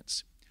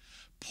commandments.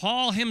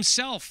 Paul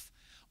himself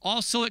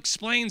also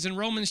explains in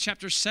Romans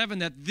chapter 7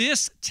 that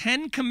this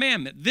 10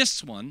 commandment,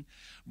 this one,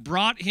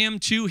 brought him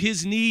to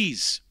his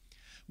knees.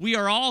 We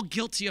are all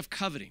guilty of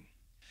coveting.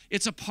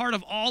 It's a part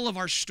of all of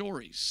our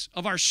stories,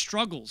 of our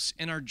struggles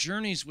and our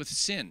journeys with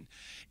sin.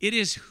 It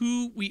is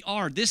who we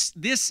are. This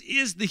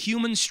is the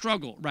human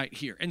struggle right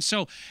here. And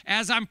so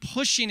as I'm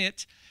pushing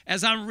it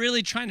as I'm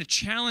really trying to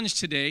challenge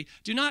today,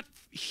 do not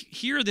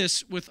hear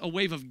this with a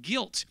wave of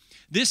guilt.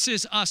 This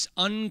is us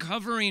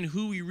uncovering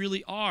who we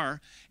really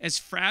are as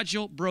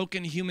fragile,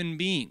 broken human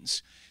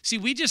beings. See,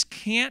 we just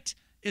can't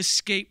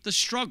escape the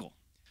struggle.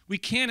 We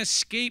can't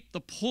escape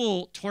the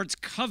pull towards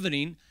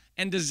coveting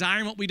and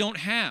desiring what we don't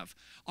have.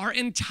 Our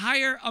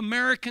entire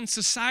American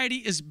society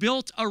is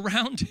built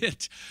around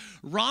it.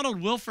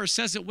 Ronald Wilfer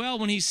says it well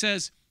when he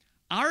says,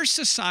 our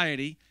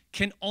society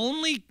can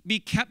only be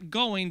kept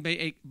going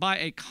by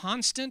a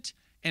constant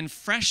and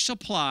fresh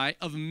supply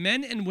of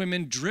men and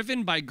women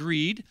driven by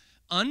greed,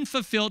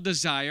 unfulfilled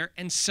desire,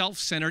 and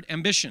self-centered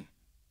ambition.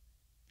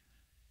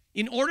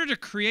 In order to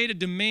create a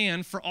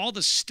demand for all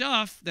the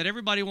stuff that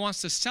everybody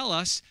wants to sell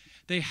us,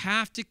 they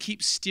have to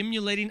keep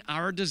stimulating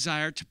our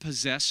desire to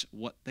possess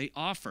what they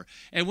offer.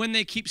 And when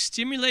they keep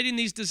stimulating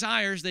these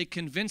desires, they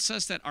convince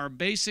us that our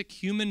basic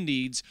human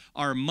needs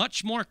are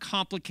much more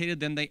complicated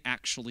than they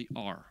actually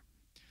are.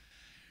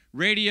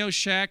 Radio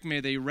Shack, may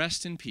they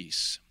rest in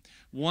peace,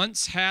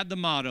 once had the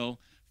motto,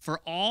 for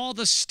all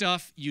the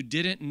stuff you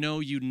didn't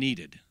know you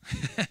needed.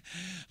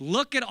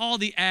 Look at all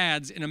the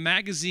ads in a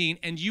magazine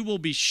and you will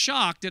be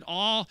shocked at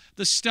all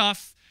the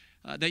stuff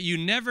that you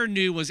never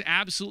knew was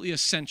absolutely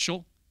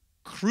essential,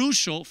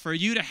 crucial for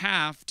you to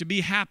have to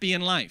be happy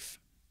in life.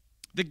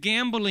 The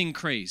gambling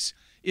craze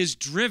is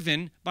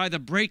driven by the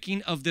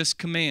breaking of this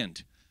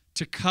command.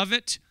 To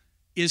covet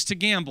is to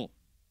gamble.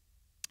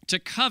 To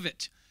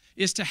covet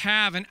is to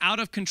have an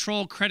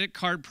out-of-control credit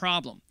card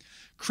problem.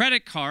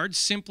 Credit cards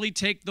simply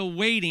take the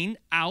waiting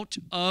out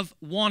of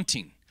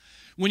wanting.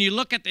 When you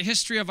look at the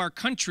history of our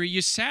country,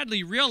 you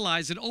sadly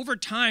realize that over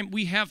time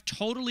we have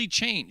totally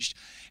changed.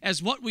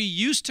 As what we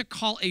used to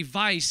call a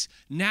vice,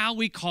 now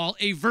we call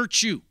a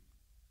virtue.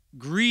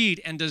 Greed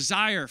and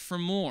desire for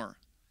more.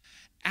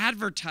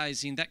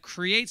 Advertising that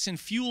creates and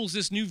fuels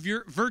this new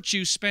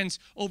virtue spends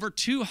over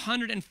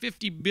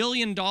 $250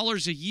 billion a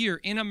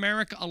year in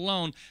America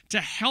alone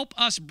to help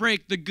us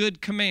break the good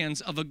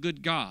commands of a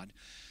good God.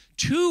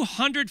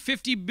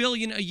 $250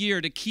 billion a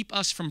year to keep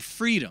us from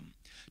freedom,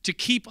 to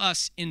keep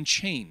us in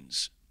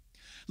chains.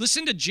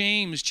 Listen to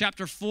James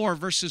chapter 4,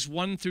 verses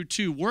 1 through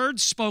 2.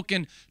 Words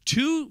spoken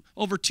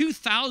over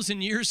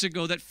 2,000 years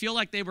ago that feel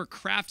like they were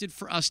crafted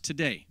for us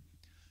today.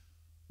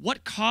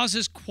 What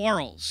causes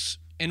quarrels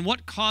and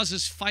what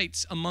causes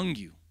fights among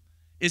you?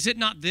 Is it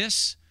not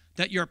this,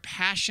 that your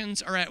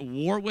passions are at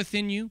war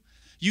within you?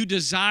 You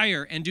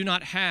desire and do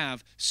not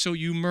have, so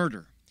you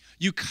murder.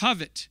 You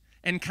covet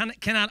and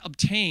cannot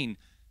obtain,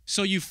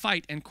 so you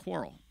fight and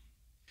quarrel.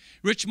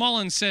 Rich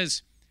Mullins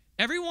says,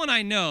 everyone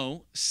I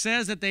know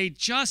says that they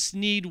just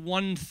need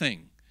one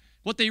thing.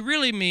 What they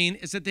really mean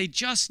is that they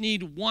just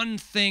need one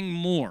thing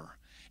more,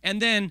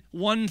 and then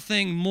one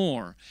thing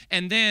more,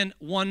 and then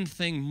one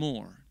thing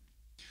more.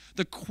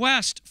 The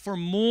quest for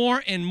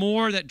more and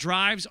more that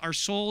drives our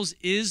souls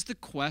is the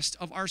quest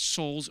of our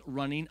souls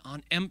running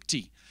on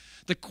empty.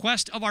 The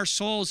quest of our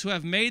souls who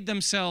have made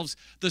themselves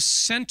the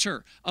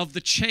center of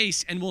the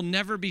chase and will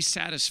never be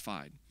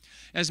satisfied.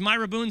 As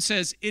Myra Boone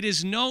says, it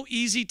is no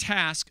easy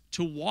task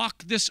to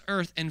walk this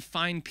earth and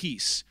find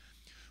peace.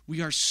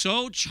 We are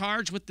so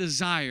charged with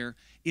desire,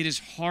 it is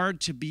hard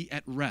to be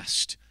at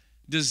rest.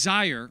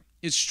 Desire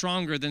is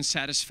stronger than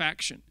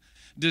satisfaction.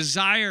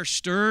 Desire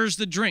stirs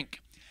the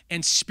drink,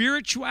 and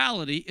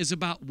spirituality is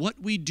about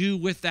what we do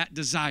with that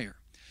desire.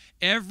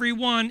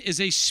 Everyone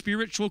is a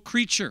spiritual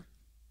creature.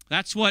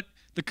 That's what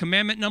the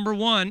commandment number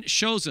 1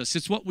 shows us.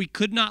 It's what we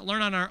could not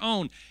learn on our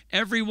own.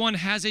 Everyone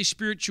has a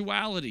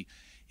spirituality,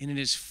 and it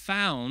is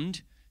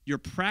found, your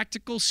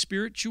practical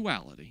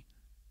spirituality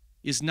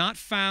is not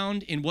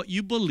found in what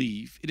you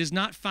believe. It is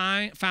not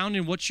found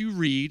in what you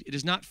read. It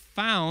is not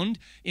found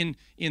in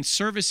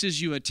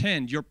services you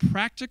attend. Your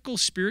practical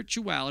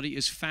spirituality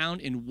is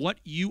found in what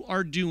you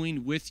are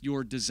doing with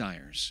your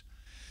desires.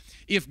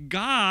 If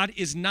God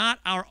is not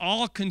our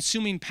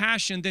all-consuming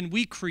passion, then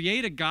we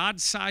create a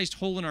God-sized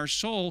hole in our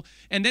soul,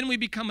 and then we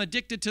become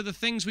addicted to the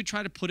things we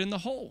try to put in the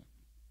hole.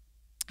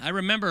 I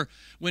remember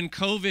when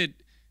COVID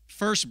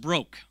first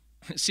broke.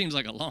 It seems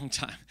like a long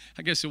time.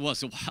 I guess it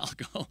was a while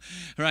ago,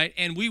 right?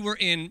 And we were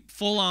in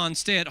full-on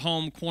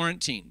stay-at-home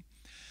quarantine.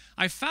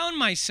 I found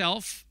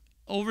myself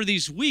over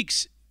these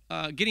weeks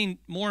getting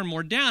more and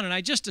more down, and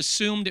I just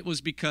assumed it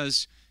was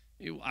because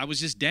I was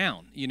just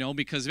down,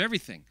 because of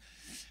everything.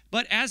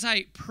 But as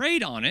I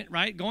prayed on it,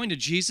 right, going to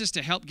Jesus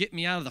to help get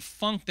me out of the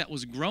funk that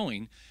was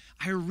growing,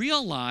 I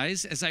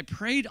realized as I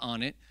prayed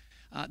on it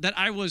that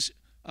I was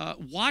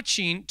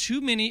watching too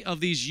many of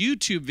these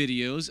YouTube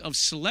videos of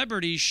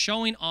celebrities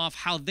showing off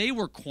how they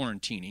were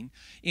quarantining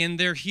in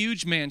their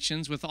huge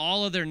mansions with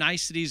all of their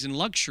niceties and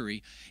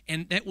luxury,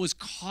 and that was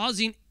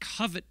causing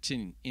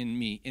coveting in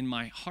me, in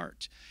my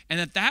heart,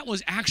 and that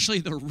was actually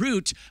the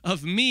root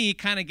of me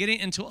kind of getting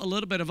into a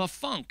little bit of a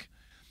funk.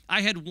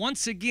 I had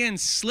once again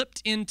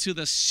slipped into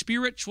the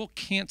spiritual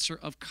cancer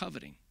of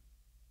coveting.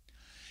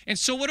 And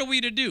so what are we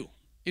to do?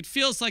 It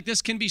feels like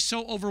this can be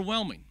so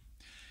overwhelming.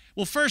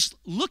 Well, first,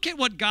 look at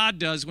what God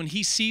does when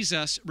he sees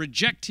us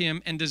reject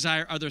him and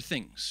desire other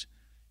things.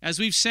 As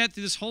we've said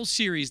through this whole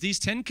series, these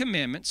 10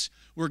 commandments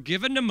were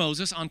given to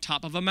Moses on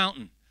top of a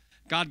mountain.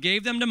 God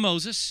gave them to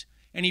Moses,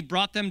 and he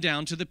brought them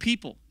down to the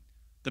people.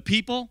 The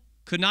people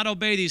could not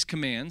obey these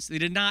commands. They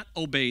did not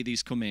obey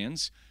these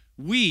commands.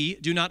 We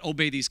do not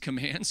obey these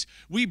commands.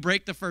 We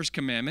break the first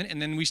commandment,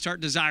 and then we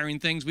start desiring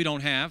things we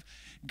don't have.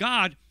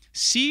 God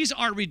sees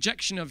our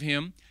rejection of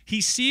him. He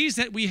sees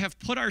that we have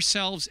put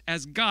ourselves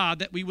as God,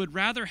 that we would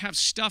rather have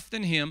stuff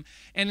than him.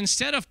 And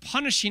instead of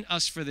punishing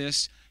us for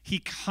this, he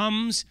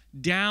comes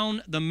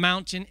down the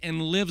mountain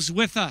and lives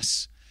with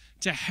us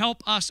to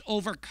help us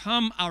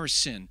overcome our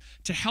sin,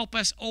 to help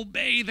us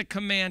obey the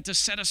command, to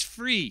set us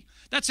free.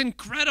 That's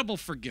incredible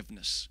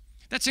forgiveness.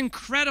 That's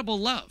incredible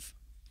love.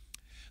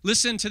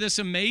 Listen to this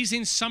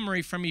amazing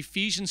summary from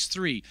Ephesians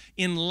 3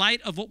 in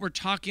light of what we're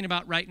talking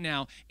about right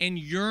now, and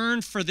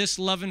yearn for this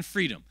love and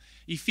freedom.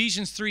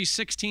 Ephesians 3,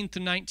 16 to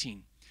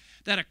 19.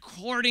 That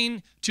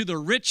according to the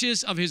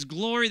riches of his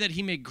glory, that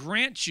he may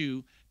grant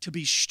you to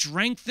be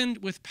strengthened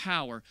with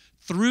power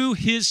through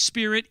his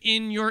Spirit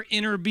in your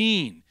inner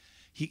being.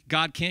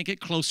 God can't get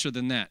closer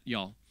than that,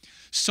 y'all.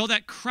 So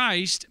that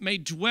Christ may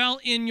dwell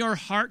in your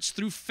hearts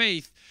through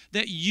faith,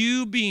 that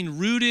you, being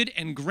rooted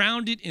and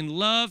grounded in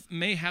love,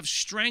 may have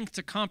strength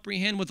to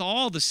comprehend with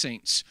all the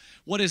saints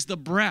what is the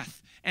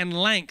breadth and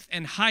length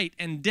and height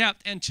and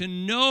depth, and to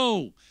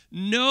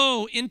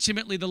know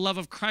intimately the love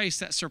of Christ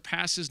that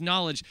surpasses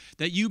knowledge,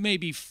 that you may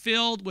be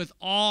filled with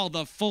all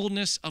the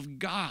fullness of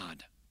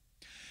God.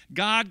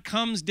 God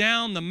comes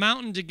down the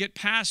mountain to get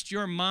past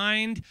your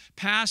mind,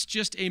 past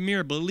just a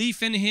mere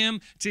belief in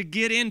him, to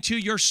get into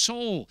your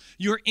soul,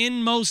 your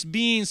inmost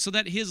being, so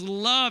that his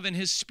love and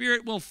his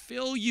Spirit will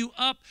fill you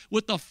up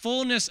with the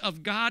fullness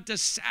of God to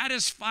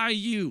satisfy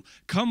you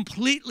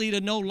completely, to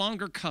no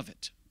longer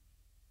covet.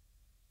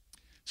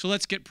 So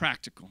let's get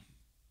practical.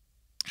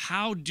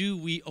 How do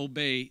we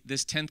obey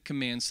this 10th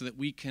command so that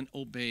we can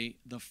obey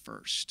the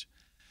first?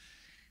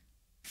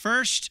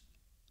 First,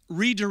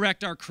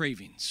 redirect our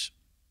cravings.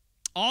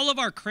 All of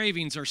our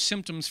cravings are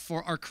symptoms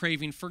for our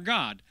craving for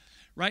God,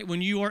 right?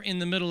 When you are in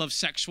the middle of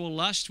sexual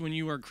lust, when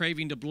you are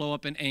craving to blow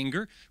up in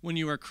anger, when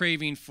you are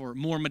craving for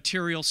more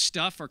material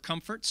stuff or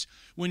comforts,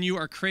 when you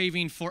are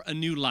craving for a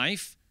new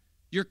life,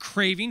 you're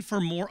craving for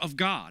more of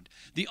God.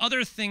 The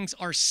other things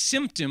are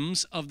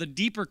symptoms of the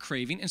deeper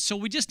craving, and so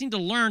we just need to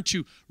learn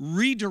to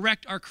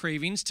redirect our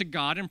cravings to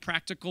God in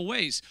practical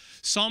ways.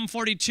 Psalm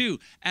 42,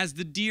 as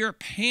the deer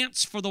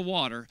pants for the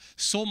water,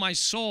 so my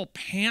soul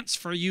pants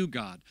for you,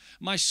 God.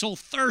 My soul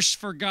thirsts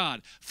for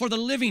God, for the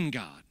living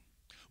God.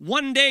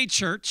 One day,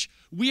 church,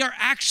 we are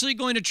actually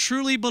going to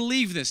truly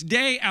believe this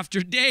day after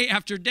day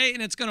after day,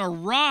 and it's going to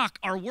rock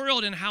our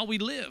world and how we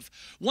live.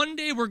 One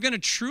day, we're going to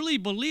truly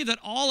believe that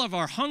all of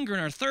our hunger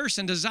and our thirst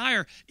and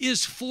desire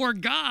is for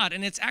God,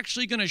 and it's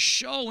actually going to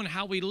show in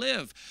how we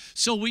live.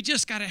 So we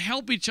just got to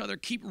help each other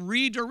keep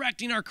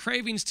redirecting our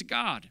cravings to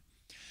God.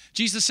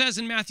 Jesus says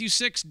in Matthew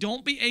 6,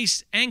 don't be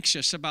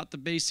anxious about the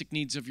basic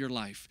needs of your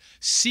life.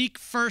 Seek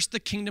first the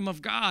kingdom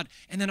of God,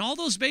 and then all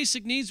those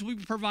basic needs will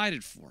be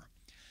provided for.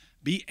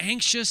 Be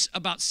anxious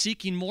about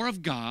seeking more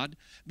of God.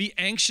 Be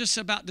anxious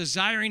about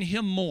desiring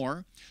him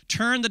more.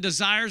 Turn the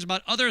desires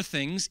about other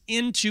things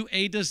into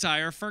a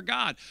desire for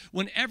God.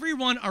 When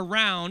everyone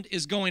around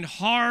is going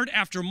hard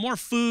after more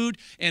food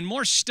and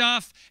more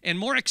stuff and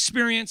more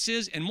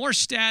experiences and more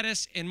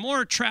status and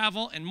more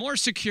travel and more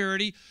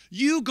security,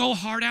 you go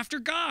hard after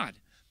God.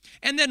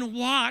 And then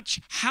watch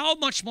how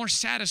much more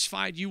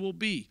satisfied you will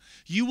be.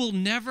 You will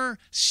never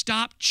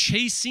stop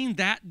chasing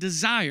that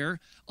desire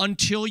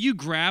until you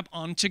grab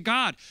onto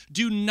God.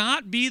 Do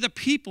not be the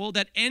people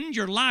that end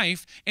your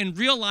life and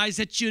realize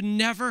that you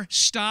never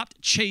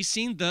stopped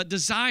chasing the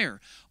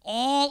desire.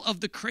 All of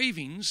the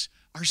cravings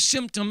are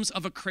symptoms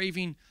of a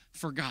craving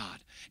for God.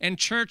 And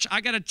church,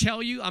 I got to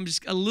tell you, I'm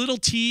just a little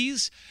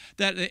tease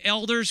that the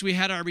elders, we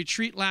had our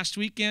retreat last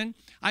weekend.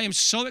 I am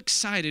so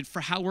excited for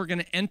how we're going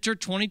to enter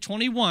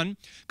 2021,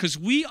 because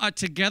we are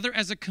together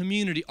as a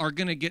community are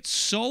going to get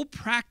so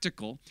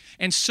practical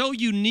and so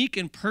unique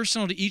and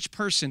personal to each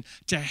person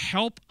to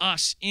help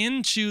us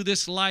into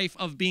this life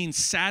of being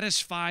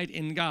satisfied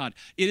in God.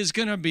 It is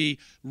going to be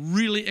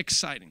really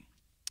exciting.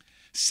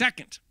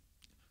 Second,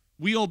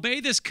 we obey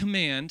this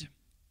command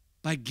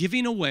by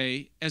giving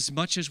away as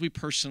much as we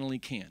personally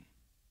can.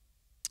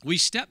 We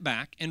step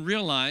back and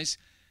realize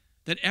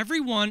that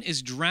everyone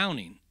is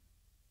drowning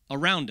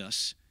around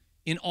us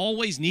in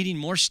always needing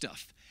more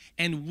stuff.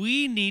 And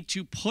we need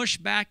to push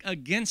back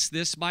against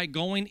this by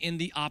going in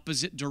the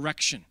opposite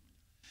direction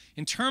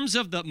in terms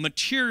of the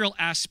material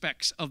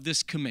aspects of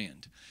this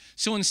command.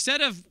 So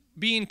instead of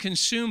being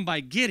consumed by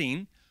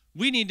getting,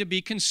 we need to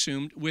be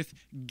consumed with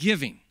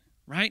giving,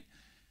 right?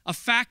 A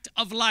fact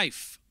of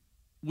life.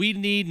 We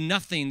need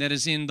nothing that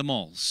is in the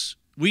malls.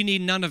 We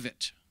need none of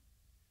it.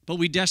 But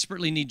we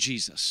desperately need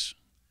Jesus.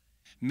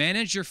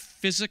 Manage your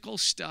physical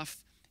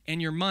stuff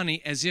and your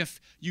money as if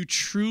you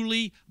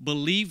truly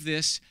believe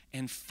this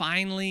and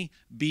finally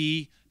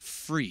be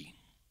free.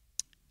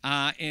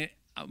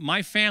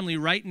 My family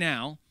right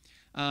now,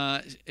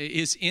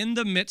 is in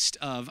the midst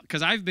of,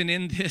 because I've been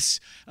in this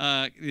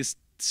this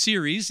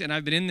series and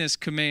I've been in this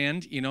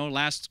command,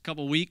 last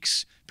couple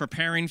weeks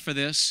preparing for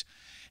this,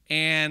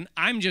 and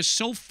I'm just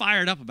so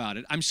fired up about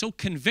it. I'm so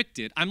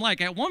convicted. I'm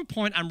like, at one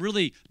point, I'm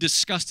really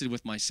disgusted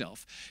with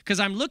myself because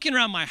I'm looking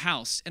around my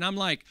house and I'm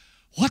like,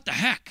 what the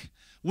heck?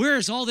 Where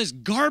has all this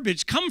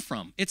garbage come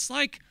from? It's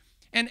like,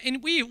 and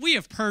we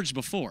have purged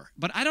before,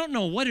 but I don't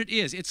know what it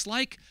is. It's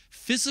like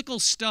physical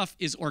stuff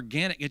is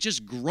organic. It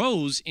just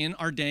grows in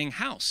our dang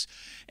house.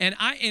 And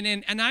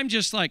I'm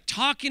just like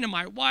talking to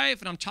my wife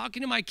and I'm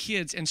talking to my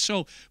kids. And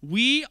so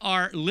we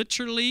are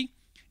literally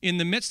in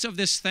the midst of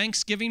this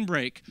Thanksgiving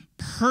break,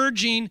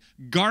 purging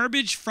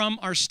garbage from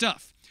our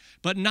stuff.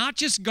 But not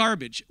just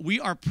garbage. We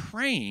are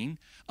praying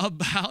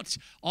about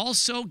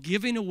also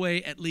giving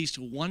away at least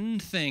one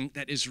thing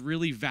that is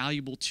really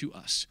valuable to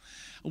us.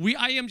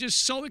 I am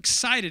just so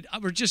excited.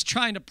 We're just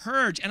trying to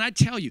purge. And I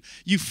tell you,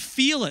 you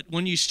feel it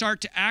when you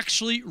start to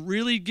actually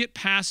really get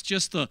past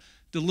just the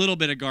little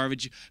bit of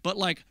garbage, but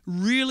like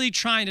really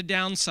trying to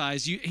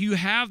downsize. You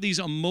have these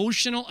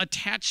emotional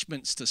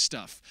attachments to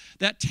stuff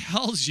that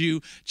tells you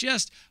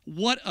just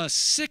what a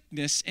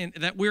sickness and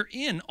that we're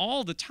in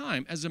all the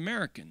time as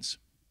Americans.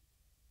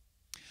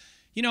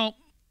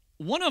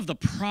 One of the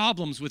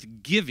problems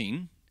with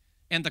giving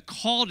and the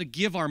call to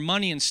give our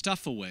money and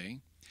stuff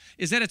away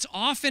is that it's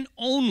often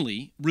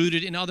only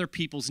rooted in other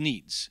people's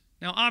needs.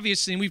 Now,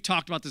 obviously, and we've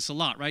talked about this a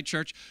lot, right,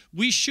 church?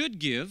 We should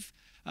give,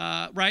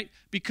 right,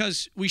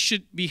 because we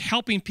should be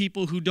helping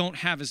people who don't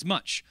have as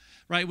much,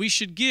 right? We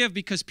should give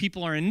because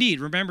people are in need.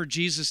 Remember,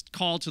 Jesus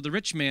called to the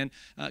rich man,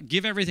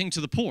 give everything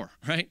to the poor,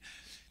 right?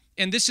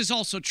 And this is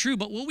also true,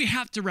 but what we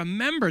have to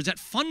remember is that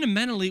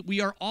fundamentally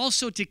we are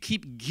also to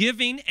keep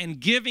giving and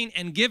giving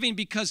and giving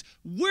because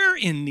we're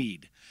in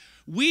need.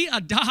 We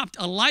adopt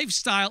a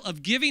lifestyle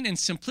of giving and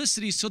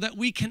simplicity so that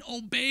we can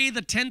obey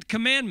the 10th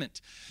commandment,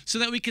 so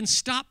that we can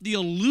stop the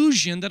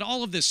illusion that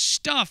all of this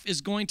stuff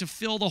is going to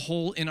fill the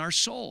hole in our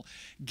soul.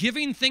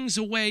 Giving things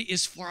away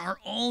is for our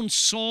own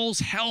soul's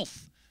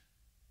health.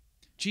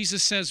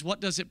 Jesus says,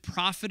 what does it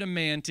profit a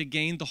man to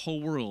gain the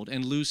whole world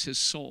and lose his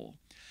soul?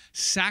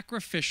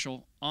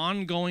 Sacrificial,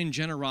 ongoing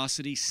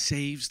generosity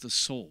saves the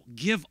soul.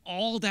 Give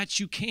all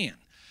that you can.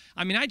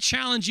 I mean, I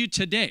challenge you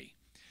today,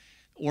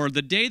 or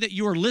the day that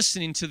you are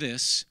listening to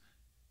this,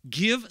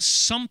 give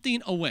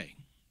something away.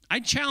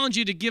 I challenge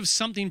you to give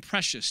something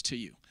precious to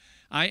you.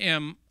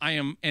 And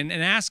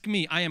ask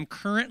me, I am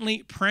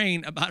currently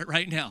praying about it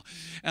right now.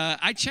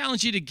 I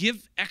challenge you to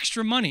give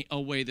extra money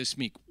away this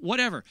week,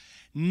 whatever.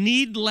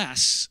 Need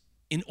less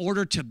in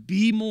order to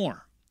be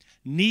more.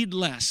 Need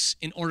less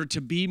in order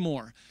to be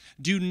more.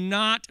 Do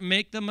not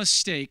make the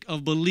mistake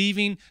of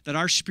believing that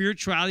our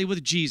spirituality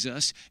with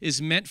Jesus is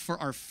meant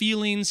for our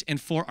feelings and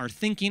for our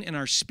thinking and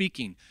our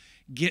speaking.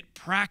 Get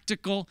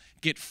practical,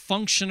 get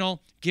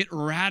functional, get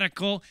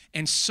radical,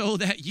 and so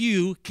that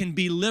you can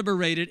be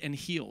liberated and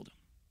healed.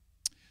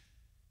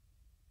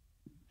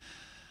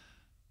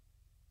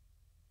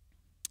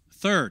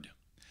 Third,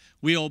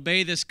 we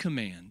obey this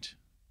command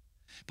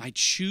by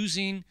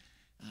choosing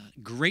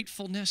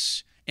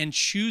gratefulness and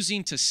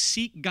choosing to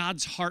seek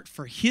God's heart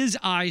for His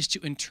eyes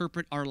to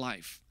interpret our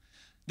life.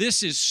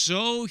 This is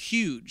so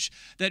huge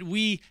that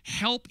we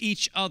help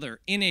each other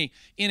in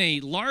a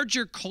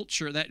larger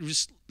culture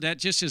that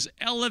just is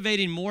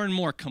elevating more and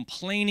more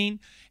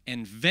complaining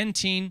and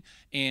venting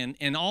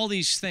and all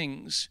these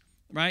things,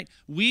 right?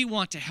 We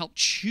want to help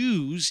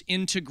choose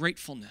into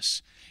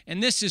gratefulness.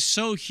 And this is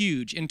so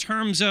huge in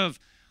terms of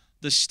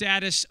the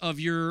status of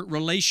your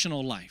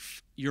relational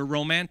life, your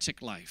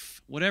romantic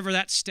life, whatever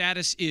that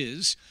status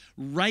is.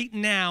 Right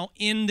now,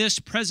 in this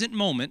present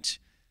moment,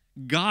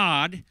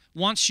 God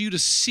wants you to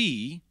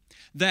see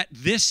that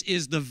this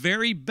is the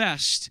very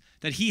best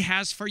that He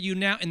has for you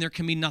now, and there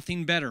can be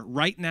nothing better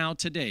right now,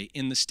 today,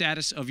 in the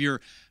status of your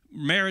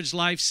marriage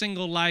life,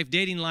 single life,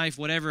 dating life,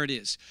 whatever it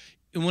is.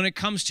 And when it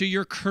comes to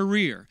your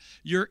career,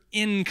 your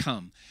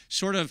income,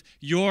 sort of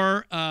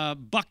your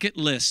bucket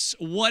lists,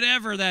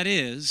 whatever that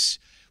is,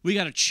 we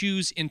got to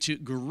choose into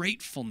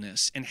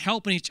gratefulness and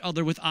helping each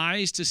other with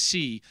eyes to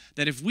see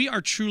that if we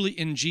are truly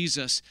in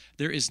Jesus,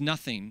 there is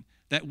nothing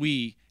that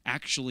we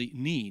actually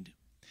need.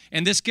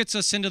 And this gets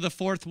us into the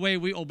fourth way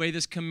we obey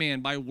this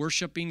command, by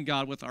worshiping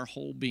God with our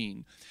whole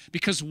being.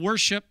 Because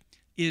worship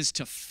is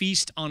to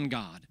feast on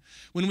God.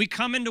 When we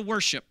come into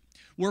worship,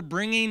 we're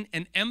bringing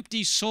an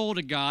empty soul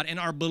to God and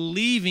are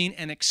believing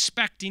and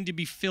expecting to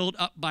be filled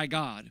up by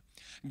God.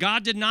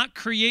 God did not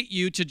create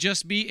you to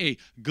just be a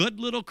good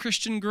little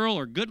Christian girl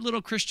or good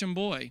little Christian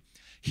boy.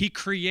 He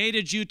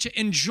created you to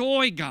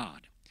enjoy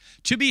God,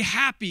 to be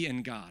happy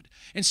in God.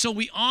 And so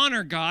we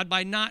honor God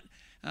by not,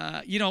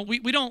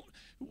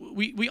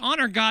 we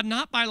honor God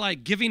not by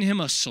like giving Him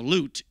a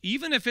salute,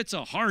 even if it's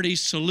a hearty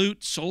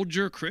salute.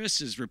 Soldier Chris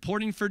is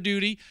reporting for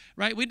duty,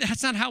 right?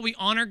 That's not how we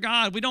honor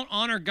God. We don't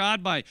honor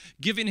God by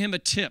giving Him a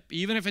tip,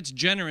 even if it's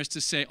generous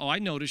to say, oh, I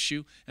notice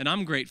you and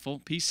I'm grateful.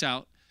 Peace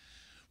out.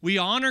 We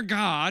honor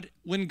God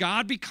when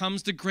God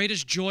becomes the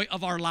greatest joy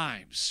of our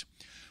lives,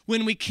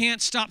 when we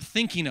can't stop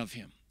thinking of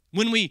Him,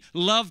 when we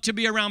love to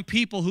be around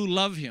people who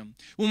love him,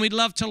 when we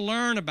love to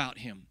learn about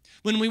him,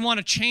 when we want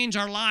to change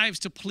our lives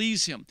to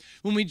please him,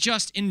 when we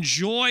just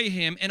enjoy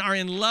him and are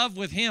in love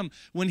with him,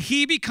 when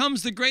he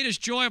becomes the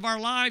greatest joy of our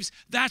lives,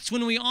 that's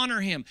when we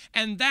honor him.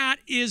 And that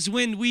is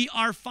when we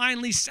are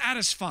finally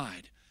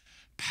satisfied.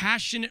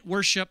 Passionate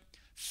worship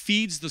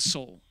feeds the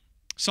soul.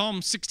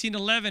 Psalm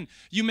 16:11,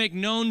 you make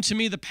known to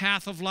me the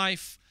path of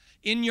life.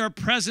 In your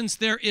presence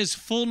there is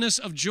fullness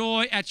of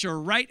joy. At your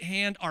right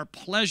hand are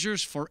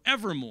pleasures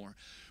forevermore.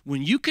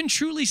 When you can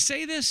truly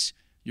say this,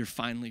 you're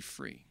finally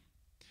free.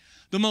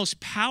 The most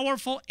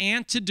powerful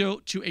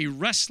antidote to a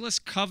restless,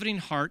 coveting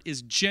heart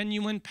is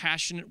genuine,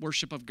 passionate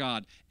worship of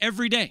God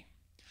every day.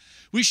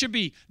 We should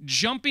be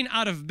jumping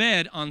out of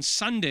bed on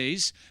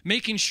Sundays,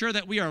 making sure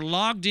that we are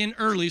logged in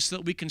early so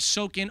that we can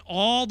soak in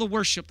all the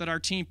worship that our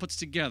team puts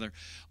together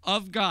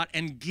of God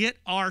and get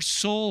our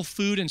soul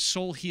food and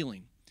soul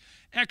healing.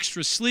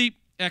 Extra sleep,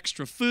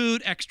 extra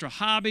food, extra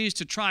hobbies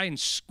to try and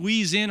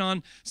squeeze in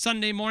on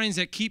Sunday mornings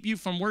that keep you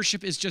from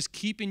worship is just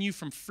keeping you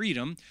from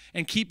freedom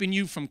and keeping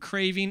you from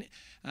craving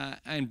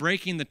and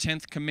breaking the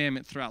 10th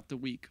commandment throughout the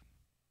week.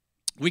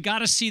 We got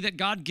to see that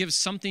God gives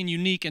something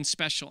unique and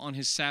special on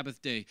his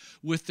Sabbath day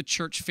with the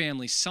church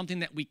family, something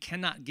that we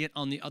cannot get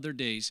on the other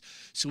days.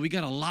 So we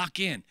got to lock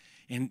in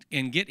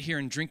and get here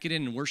and drink it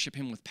in and worship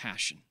him with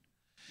passion.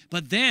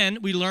 But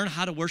then we learn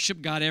how to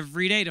worship God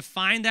every day, to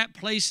find that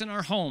place in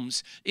our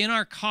homes, in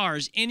our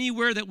cars,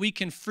 anywhere that we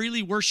can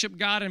freely worship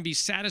God and be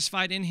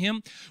satisfied in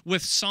him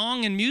with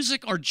song and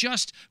music, or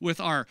just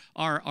with our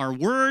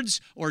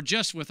words, or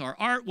just with our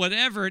art,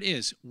 whatever it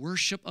is.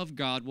 Worship of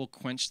God will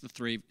quench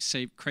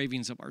the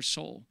cravings of our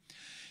soul.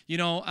 You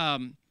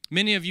know,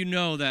 many of you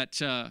know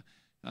that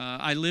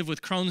I live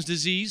with Crohn's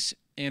disease,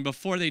 and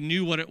before they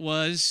knew what it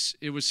was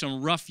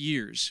some rough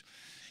years.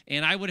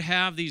 And I would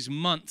have these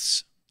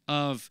months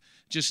of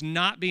just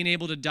not being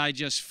able to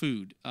digest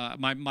food.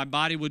 My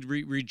body would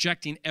be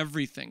rejecting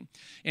everything.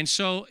 And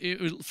so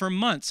for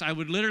months, I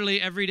would literally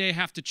every day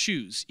have to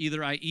choose.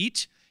 Either I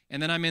eat, and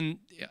then I'm in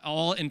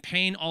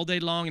pain all day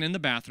long and in the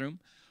bathroom,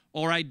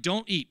 or I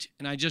don't eat,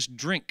 and I just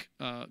drink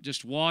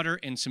just water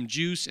and some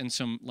juice and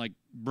some like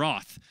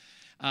broth.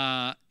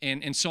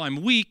 And so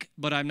I'm weak,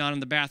 but I'm not in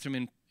the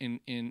bathroom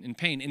in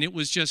pain. And it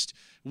was just,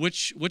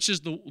 which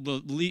is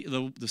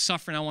the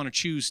suffering I want to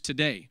choose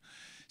today?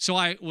 So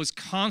I was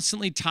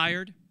constantly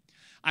tired.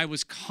 I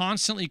was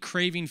constantly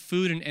craving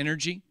food and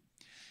energy.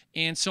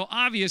 And so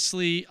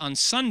obviously on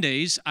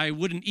Sundays, I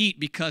wouldn't eat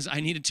because I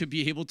needed to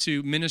be able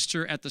to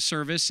minister at the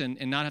service and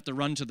not have to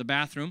run to the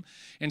bathroom.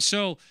 And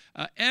so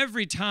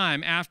every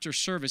time after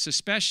service,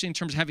 especially in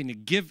terms of having to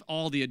give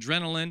all the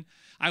adrenaline,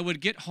 I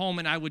would get home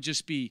and I would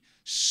just be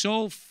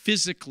so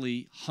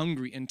physically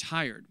hungry and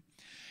tired.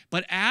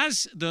 But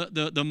as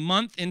the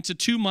month into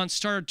 2 months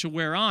started to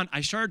wear on, I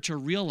started to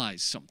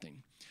realize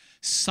something.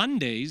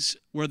 Sundays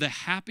were the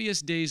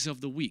happiest days of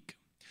the week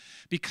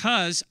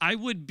because I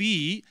would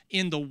be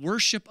in the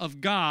worship of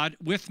God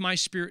with my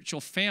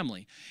spiritual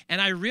family. And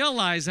I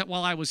realized that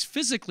while I was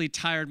physically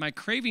tired, my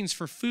cravings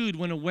for food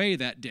went away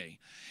that day.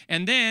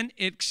 And then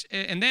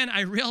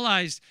I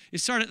realized it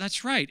started,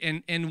 that's right.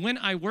 And when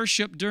I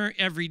worship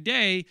every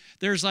day,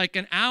 there's like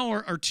an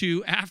hour or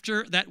two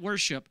after that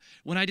worship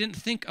when I didn't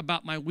think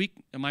about my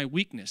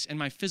weakness and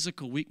my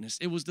physical weakness.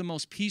 It was the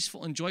most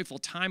peaceful and joyful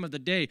time of the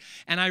day.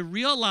 And I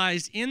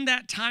realized in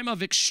that time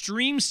of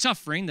extreme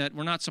suffering that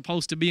we're not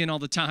supposed to be in all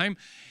the time,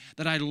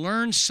 that I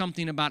learned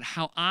something about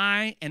how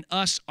I and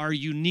us are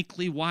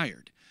uniquely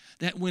wired.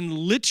 That when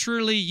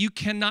literally you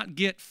cannot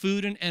get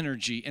food and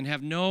energy and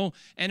have no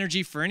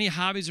energy for any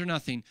hobbies or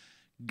nothing,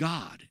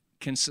 God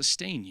can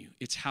sustain you.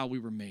 It's how we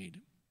were made.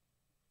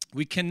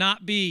 We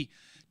cannot be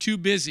too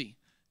busy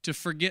to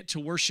forget to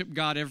worship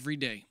God every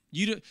day.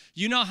 You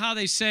know how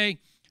they say,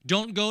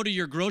 don't go to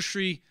your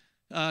grocery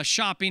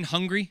shopping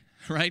hungry,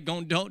 right?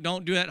 Don't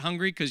do that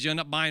hungry because you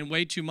end up buying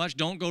way too much.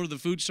 Don't go to the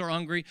food store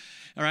hungry,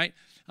 all right?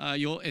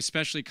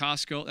 Especially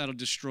Costco, that'll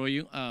destroy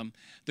you.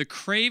 The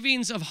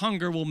cravings of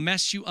hunger will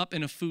mess you up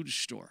in a food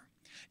store.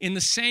 In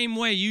the same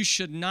way, you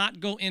should not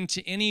go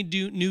into any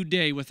new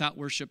day without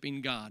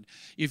worshiping God.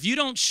 If you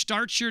don't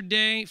start your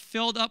day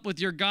filled up with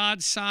your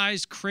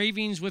God-sized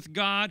cravings with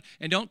God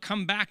and don't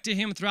come back to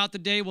him throughout the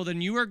day, well,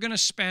 then you are going to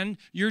spend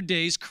your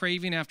days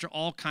craving after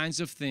all kinds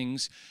of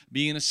things,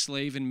 being a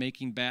slave and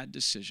making bad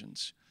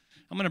decisions.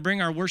 I'm going to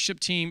bring our worship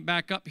team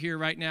back up here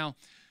right now.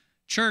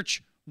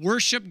 Church,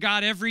 worship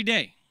God every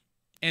day.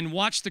 And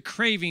watch the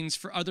cravings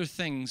for other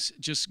things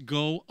just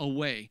go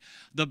away.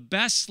 The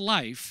best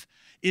life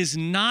is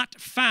not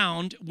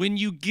found when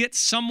you get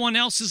someone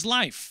else's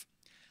life.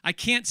 I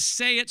can't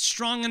say it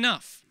strong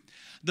enough.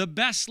 The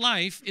best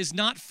life is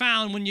not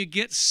found when you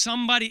get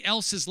somebody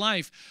else's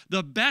life.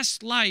 The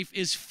best life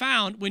is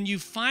found when you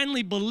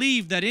finally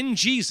believe that in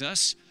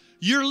Jesus,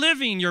 you're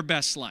living your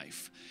best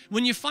life.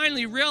 When you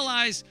finally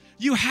realize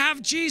you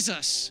have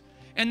Jesus,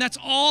 and that's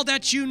all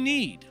that you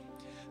need.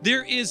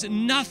 There is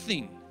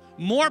nothing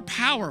more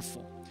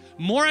powerful,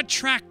 more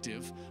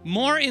attractive,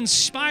 more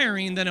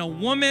inspiring than a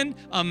woman,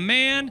 a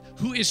man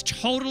who is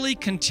totally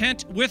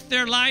content with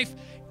their life,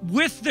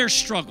 with their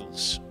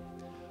struggles,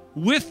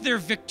 with their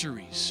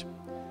victories.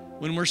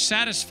 When we're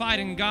satisfied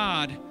in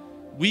God,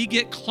 we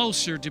get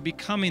closer to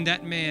becoming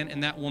that man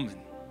and that woman.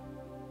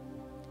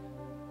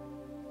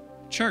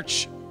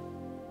 Church,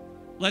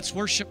 let's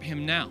worship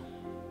him now.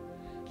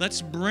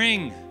 Let's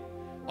bring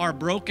our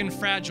broken,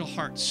 fragile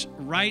hearts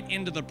right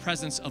into the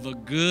presence of a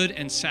good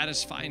and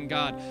satisfying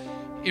God.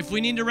 If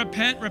we need to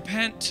repent,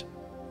 repent.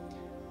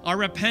 Our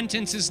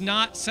repentance is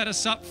not set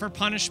us up for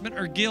punishment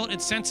or guilt.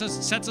 It sets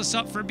us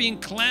up for being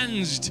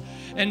cleansed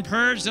and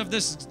purged of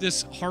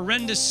this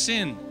horrendous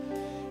sin.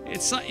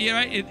 It's like,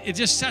 it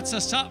just sets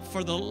us up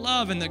for the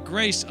love and the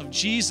grace of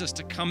Jesus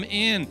to come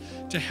in,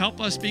 to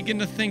help us begin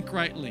to think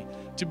rightly,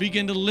 to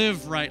begin to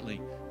live rightly,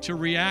 to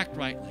react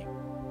rightly.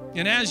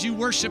 And as you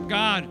worship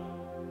God,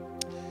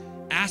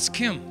 ask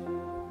him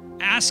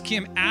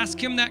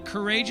that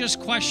courageous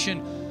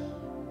question.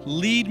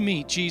 Lead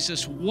me,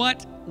 Jesus.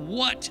 What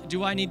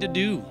do I need to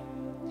do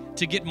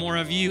to get more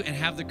of you, and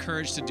have the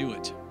courage to do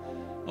it?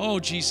 Oh,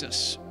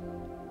 Jesus,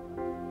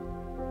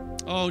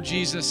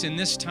 in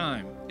this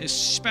time,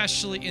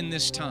 especially in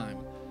this time,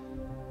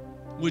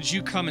 would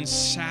you come and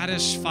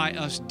satisfy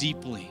us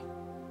deeply?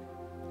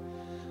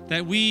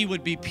 That we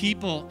would be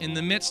people in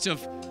the midst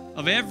of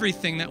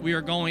everything that we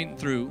are going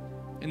through,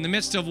 in the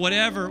midst of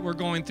whatever we're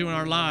going through in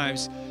our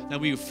lives, that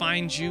we would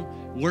find you,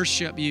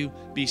 worship you,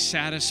 be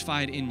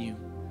satisfied in you.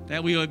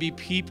 That we would be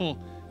people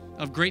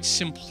of great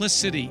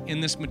simplicity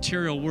in this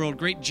material world,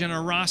 great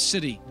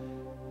generosity,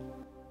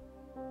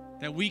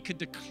 that we could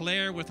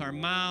declare with our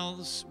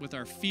mouths, with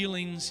our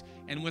feelings,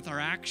 and with our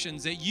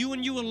actions that you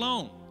and you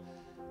alone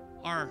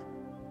are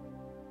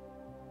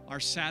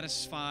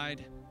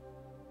satisfied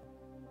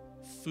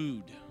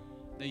food,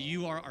 that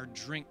you are our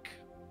drink,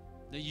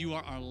 that you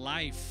are our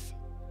life,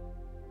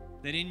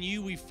 that in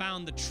you we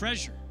found the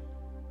treasure.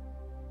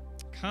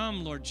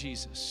 Come, Lord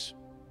Jesus.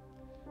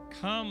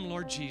 Come,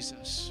 Lord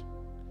Jesus.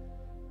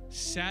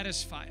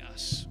 Satisfy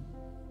us.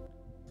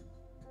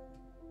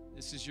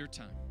 This is your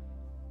time.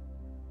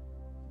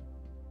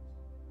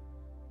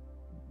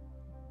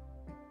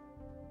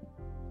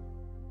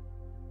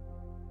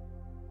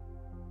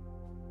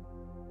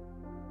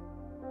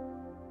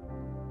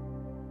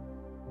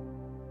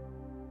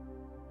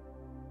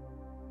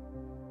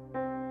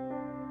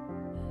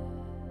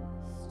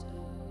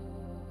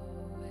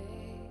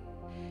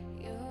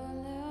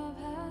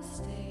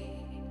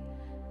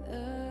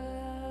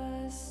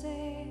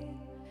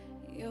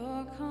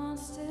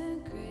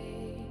 Constant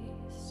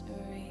grace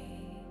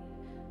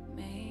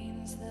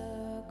remains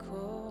the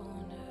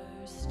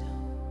cornerstone.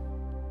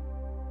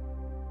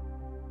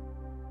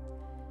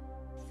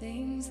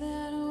 Things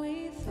that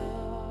we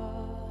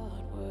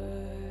thought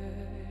were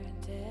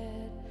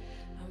dead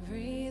are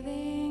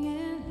breathing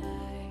in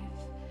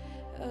life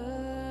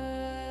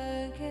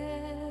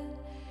again.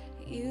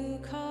 You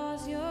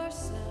cause your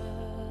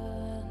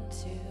sun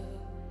to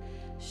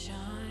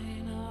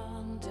shine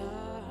on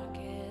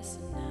darkest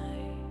nights.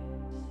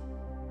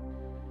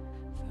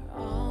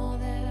 All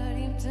that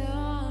you've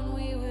done,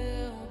 we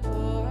will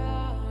pour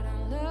out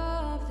our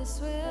love.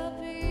 This will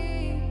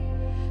be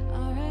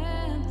our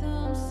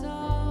anthem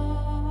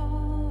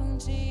song.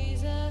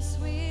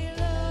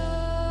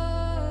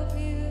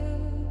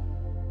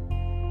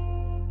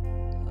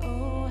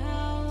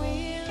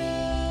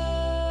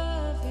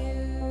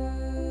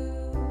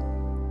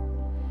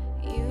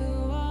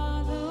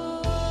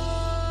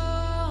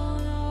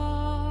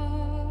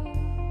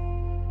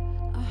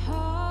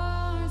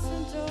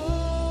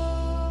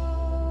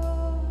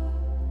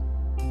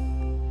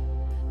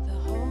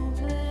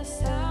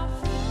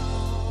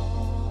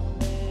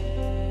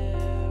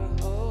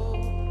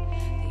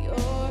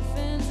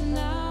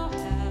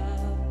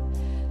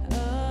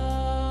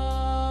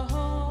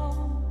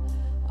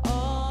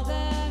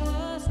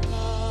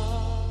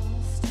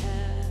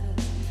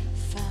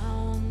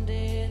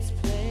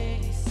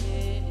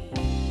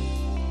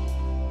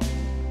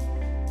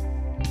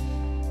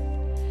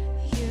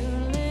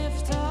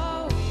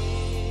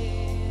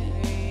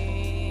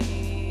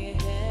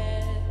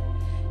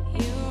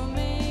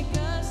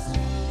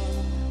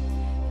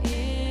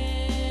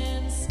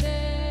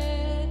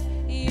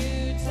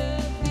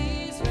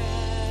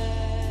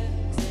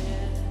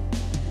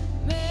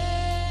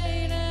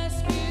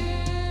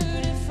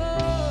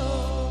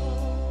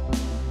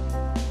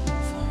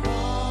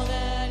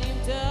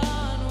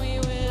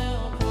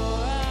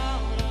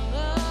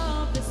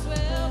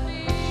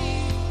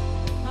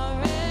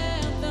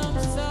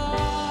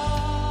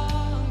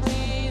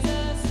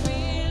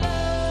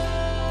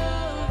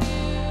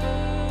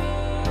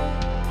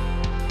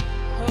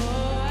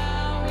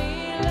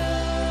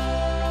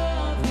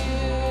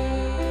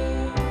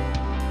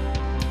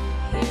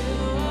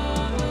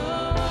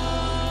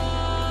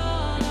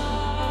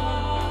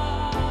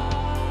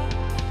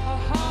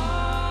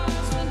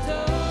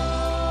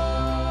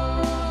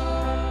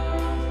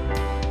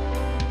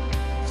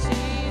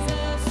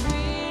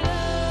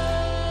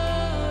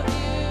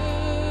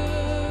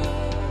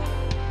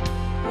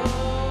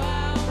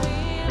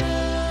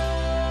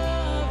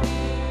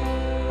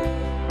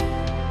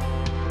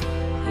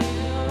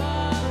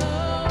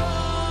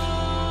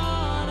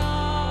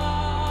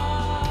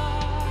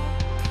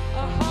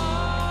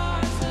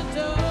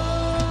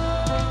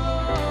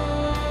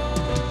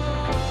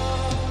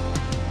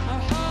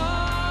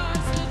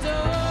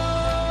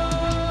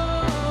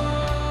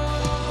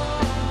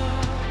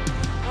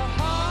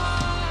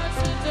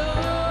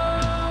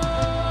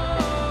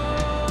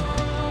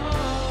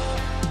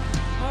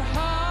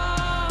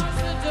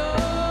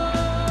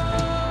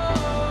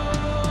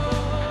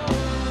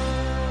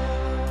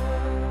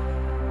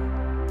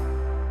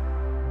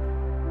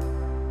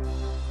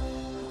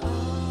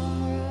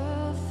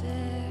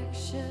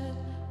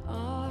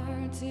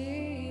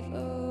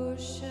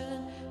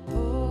 devotion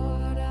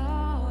poured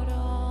out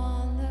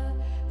on the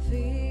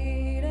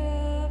feet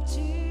of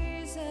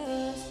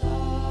Jesus,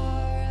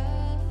 our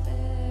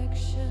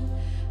affection,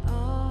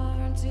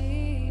 our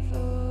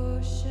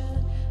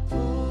devotion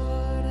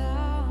poured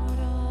out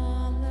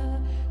on the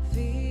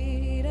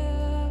feet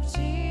of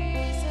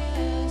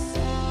Jesus,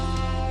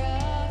 our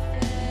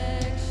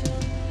affection,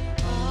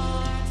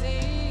 our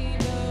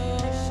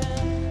devotion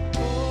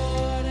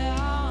poured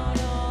out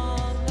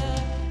on the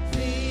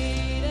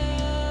feet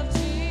of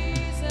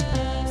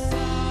Jesus,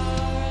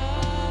 our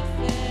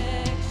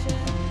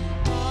affection,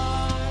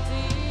 our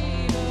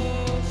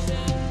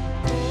devotion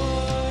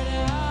poured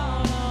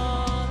out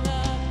on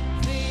the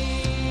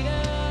feet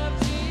of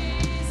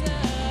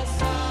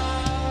Jesus,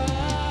 our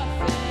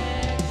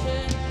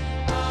affection,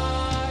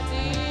 our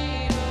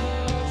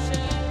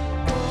devotion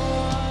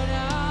poured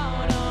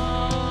out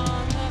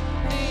on the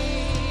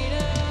feet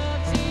of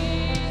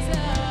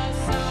Jesus,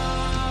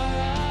 our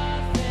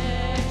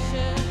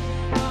affection,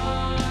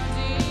 our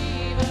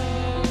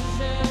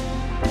devotion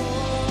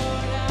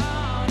poured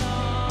out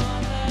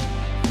on the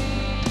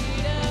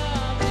feet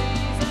of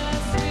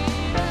Jesus. We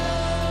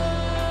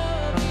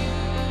love you.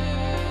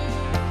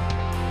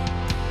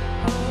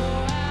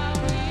 Oh, how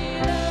we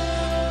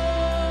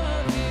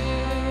love you.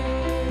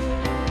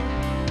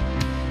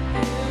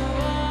 You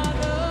are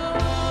the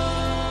one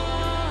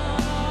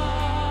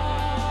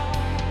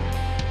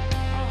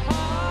our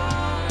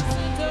hearts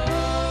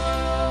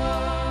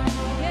adore.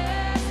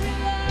 Yes, we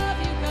love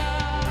you,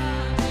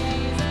 God.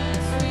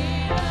 Jesus, we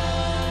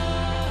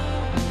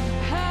love.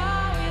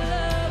 How we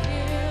love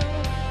you.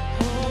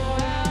 Oh,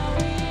 how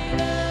we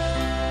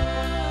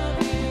love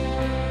you.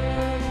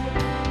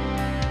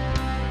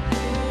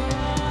 You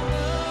are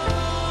the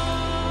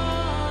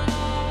one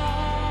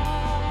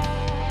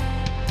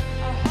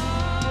our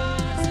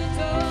hearts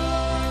adore.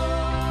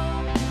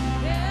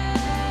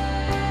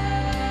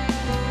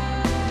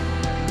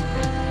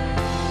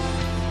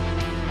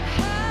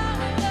 How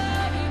we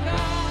love you,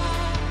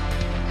 God.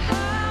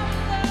 How we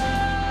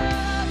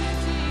love you,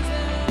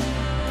 Jesus.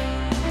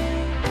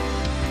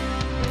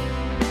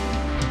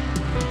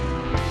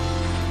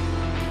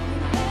 We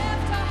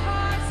lift our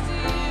hearts to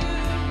you.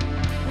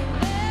 We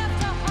lift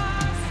our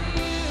hearts to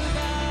you,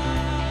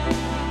 God.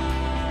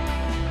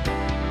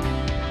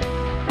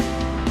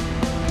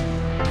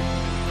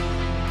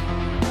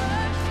 We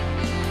worship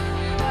you.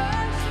 We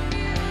worship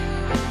you.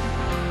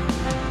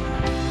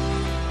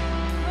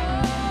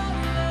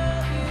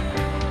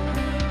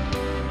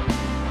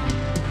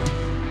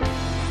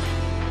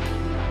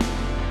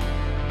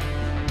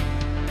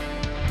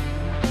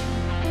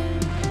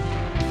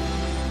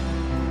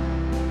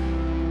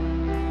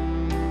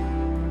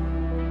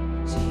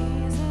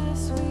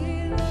 Jesus,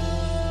 we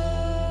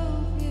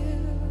love you.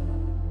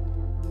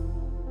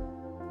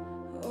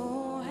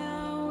 Oh,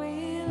 how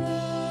we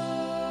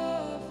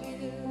love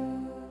you.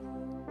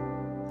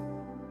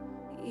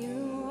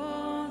 You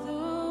are the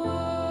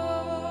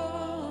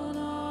one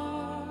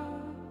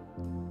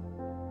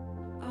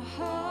our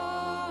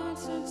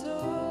hearts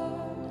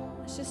adore.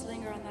 Let's just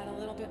linger on that a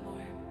little bit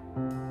more.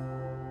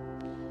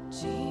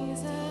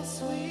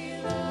 Jesus, we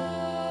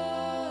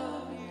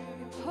love you.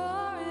 We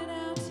pour it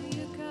out to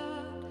you,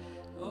 God.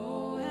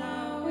 Oh,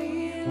 how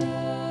we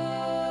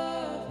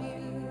love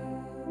you.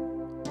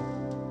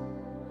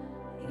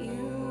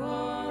 You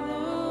are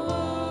the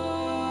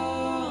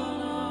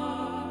one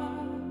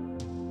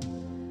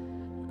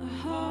our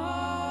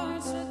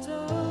hearts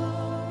adore.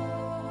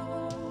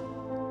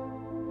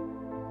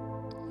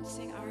 Let's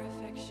sing our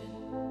affection.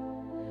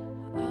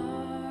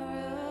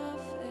 Our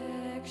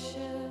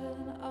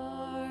affection,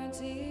 our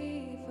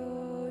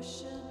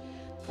devotion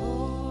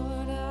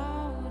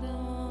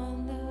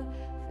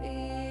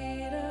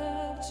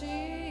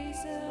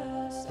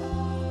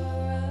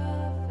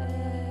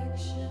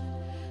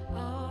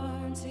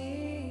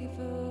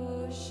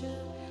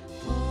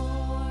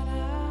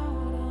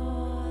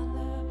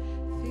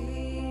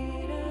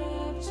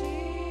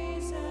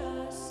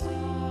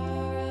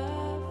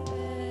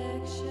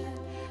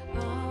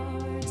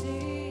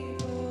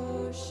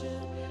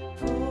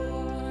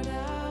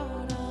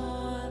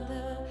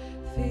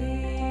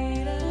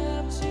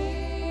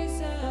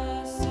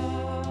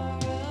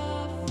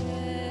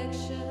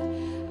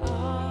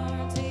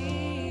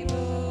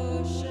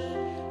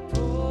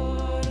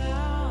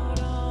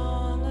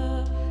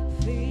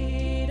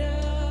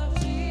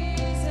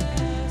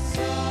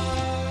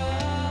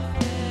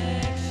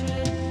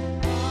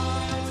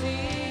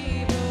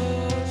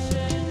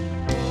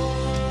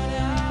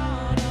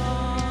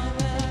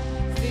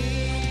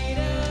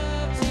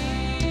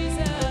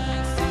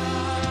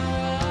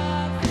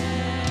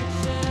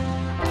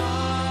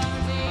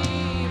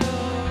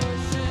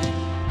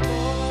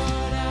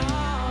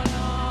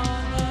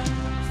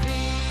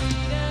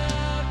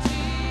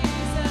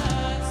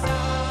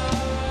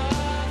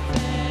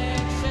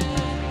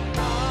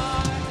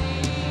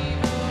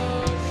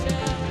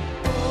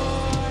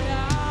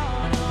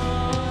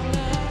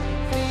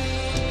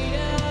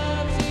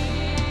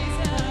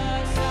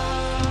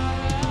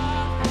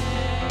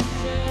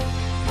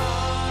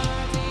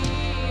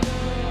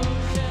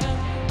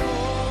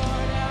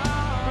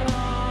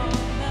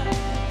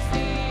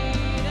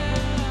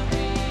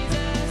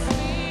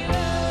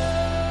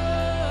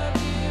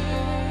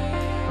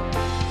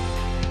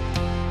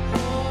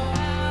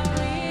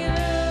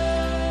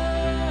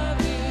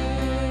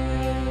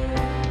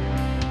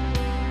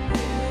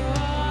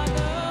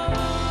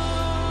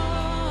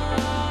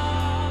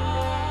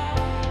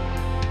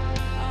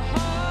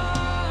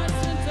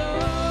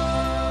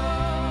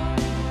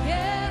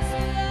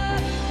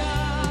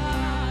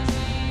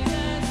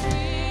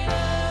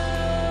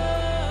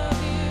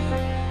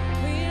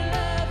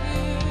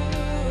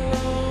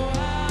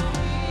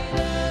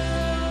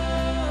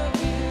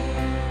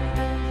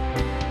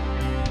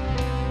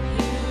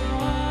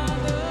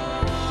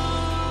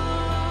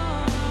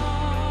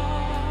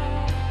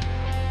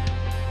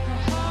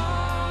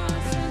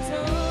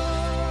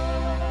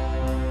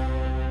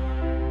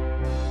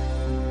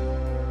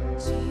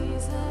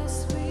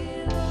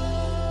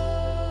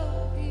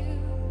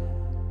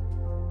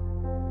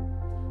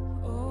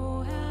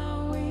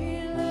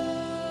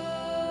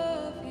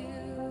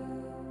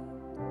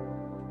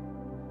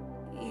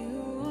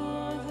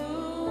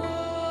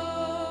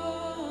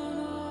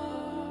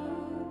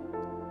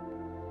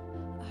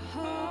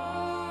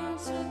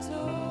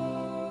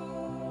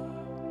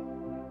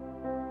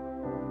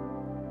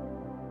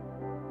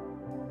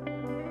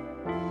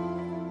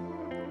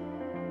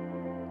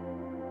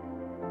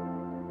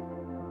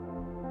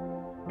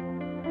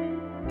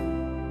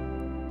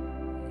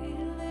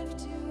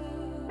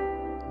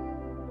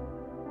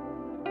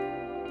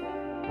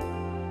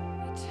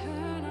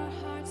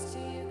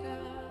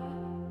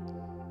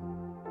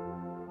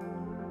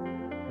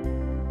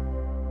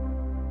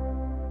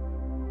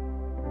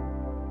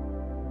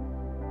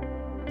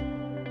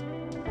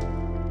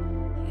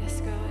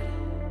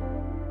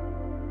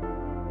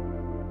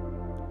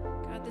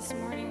This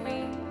morning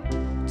we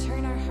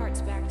turn our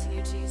hearts back to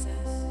you,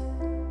 Jesus.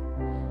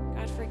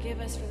 God,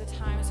 forgive us for the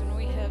times when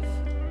we have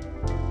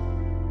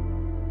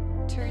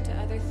turned to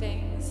other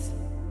things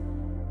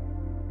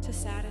to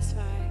satisfy.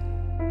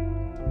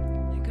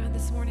 And God,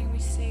 this morning we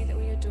say that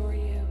we adore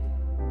you.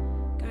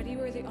 God,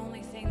 you are the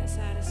only thing that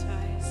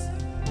satisfies.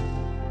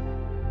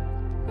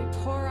 We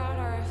pour out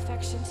our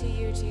affection to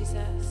you,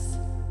 Jesus.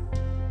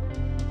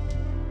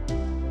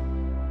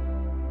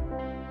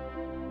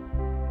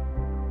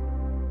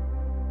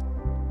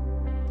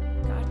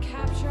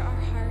 Capture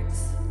our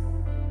hearts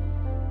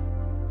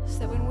so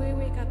that when we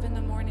wake up in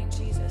the morning,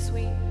 Jesus,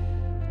 we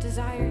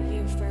desire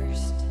you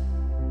first,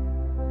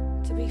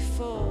 to be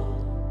full.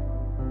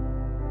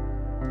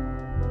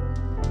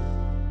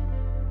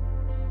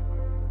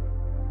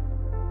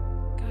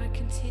 God,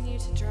 continue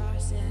to draw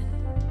us in,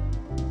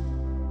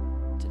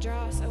 to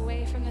draw us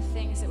away from the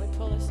things that would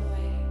pull us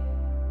away.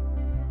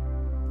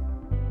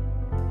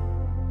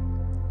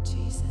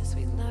 Jesus,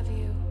 we love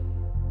you.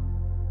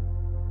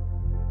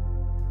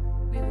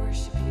 We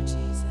worship you,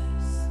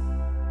 Jesus.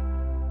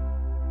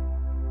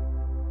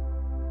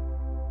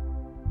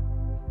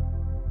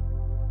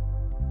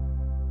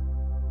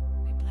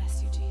 We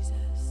bless you,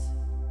 Jesus.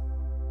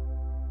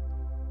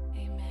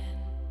 Amen.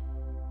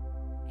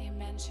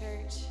 Amen,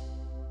 church.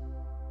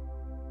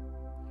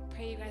 I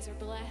pray you guys are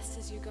blessed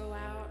as you go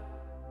out.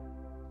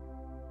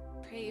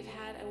 Pray you've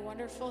had a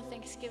wonderful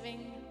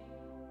Thanksgiving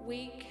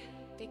week,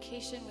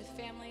 vacation with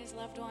families,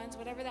 loved ones,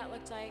 whatever that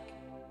looked like.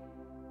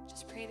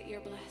 Just pray that you're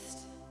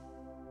blessed.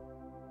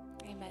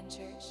 Amen,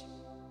 church.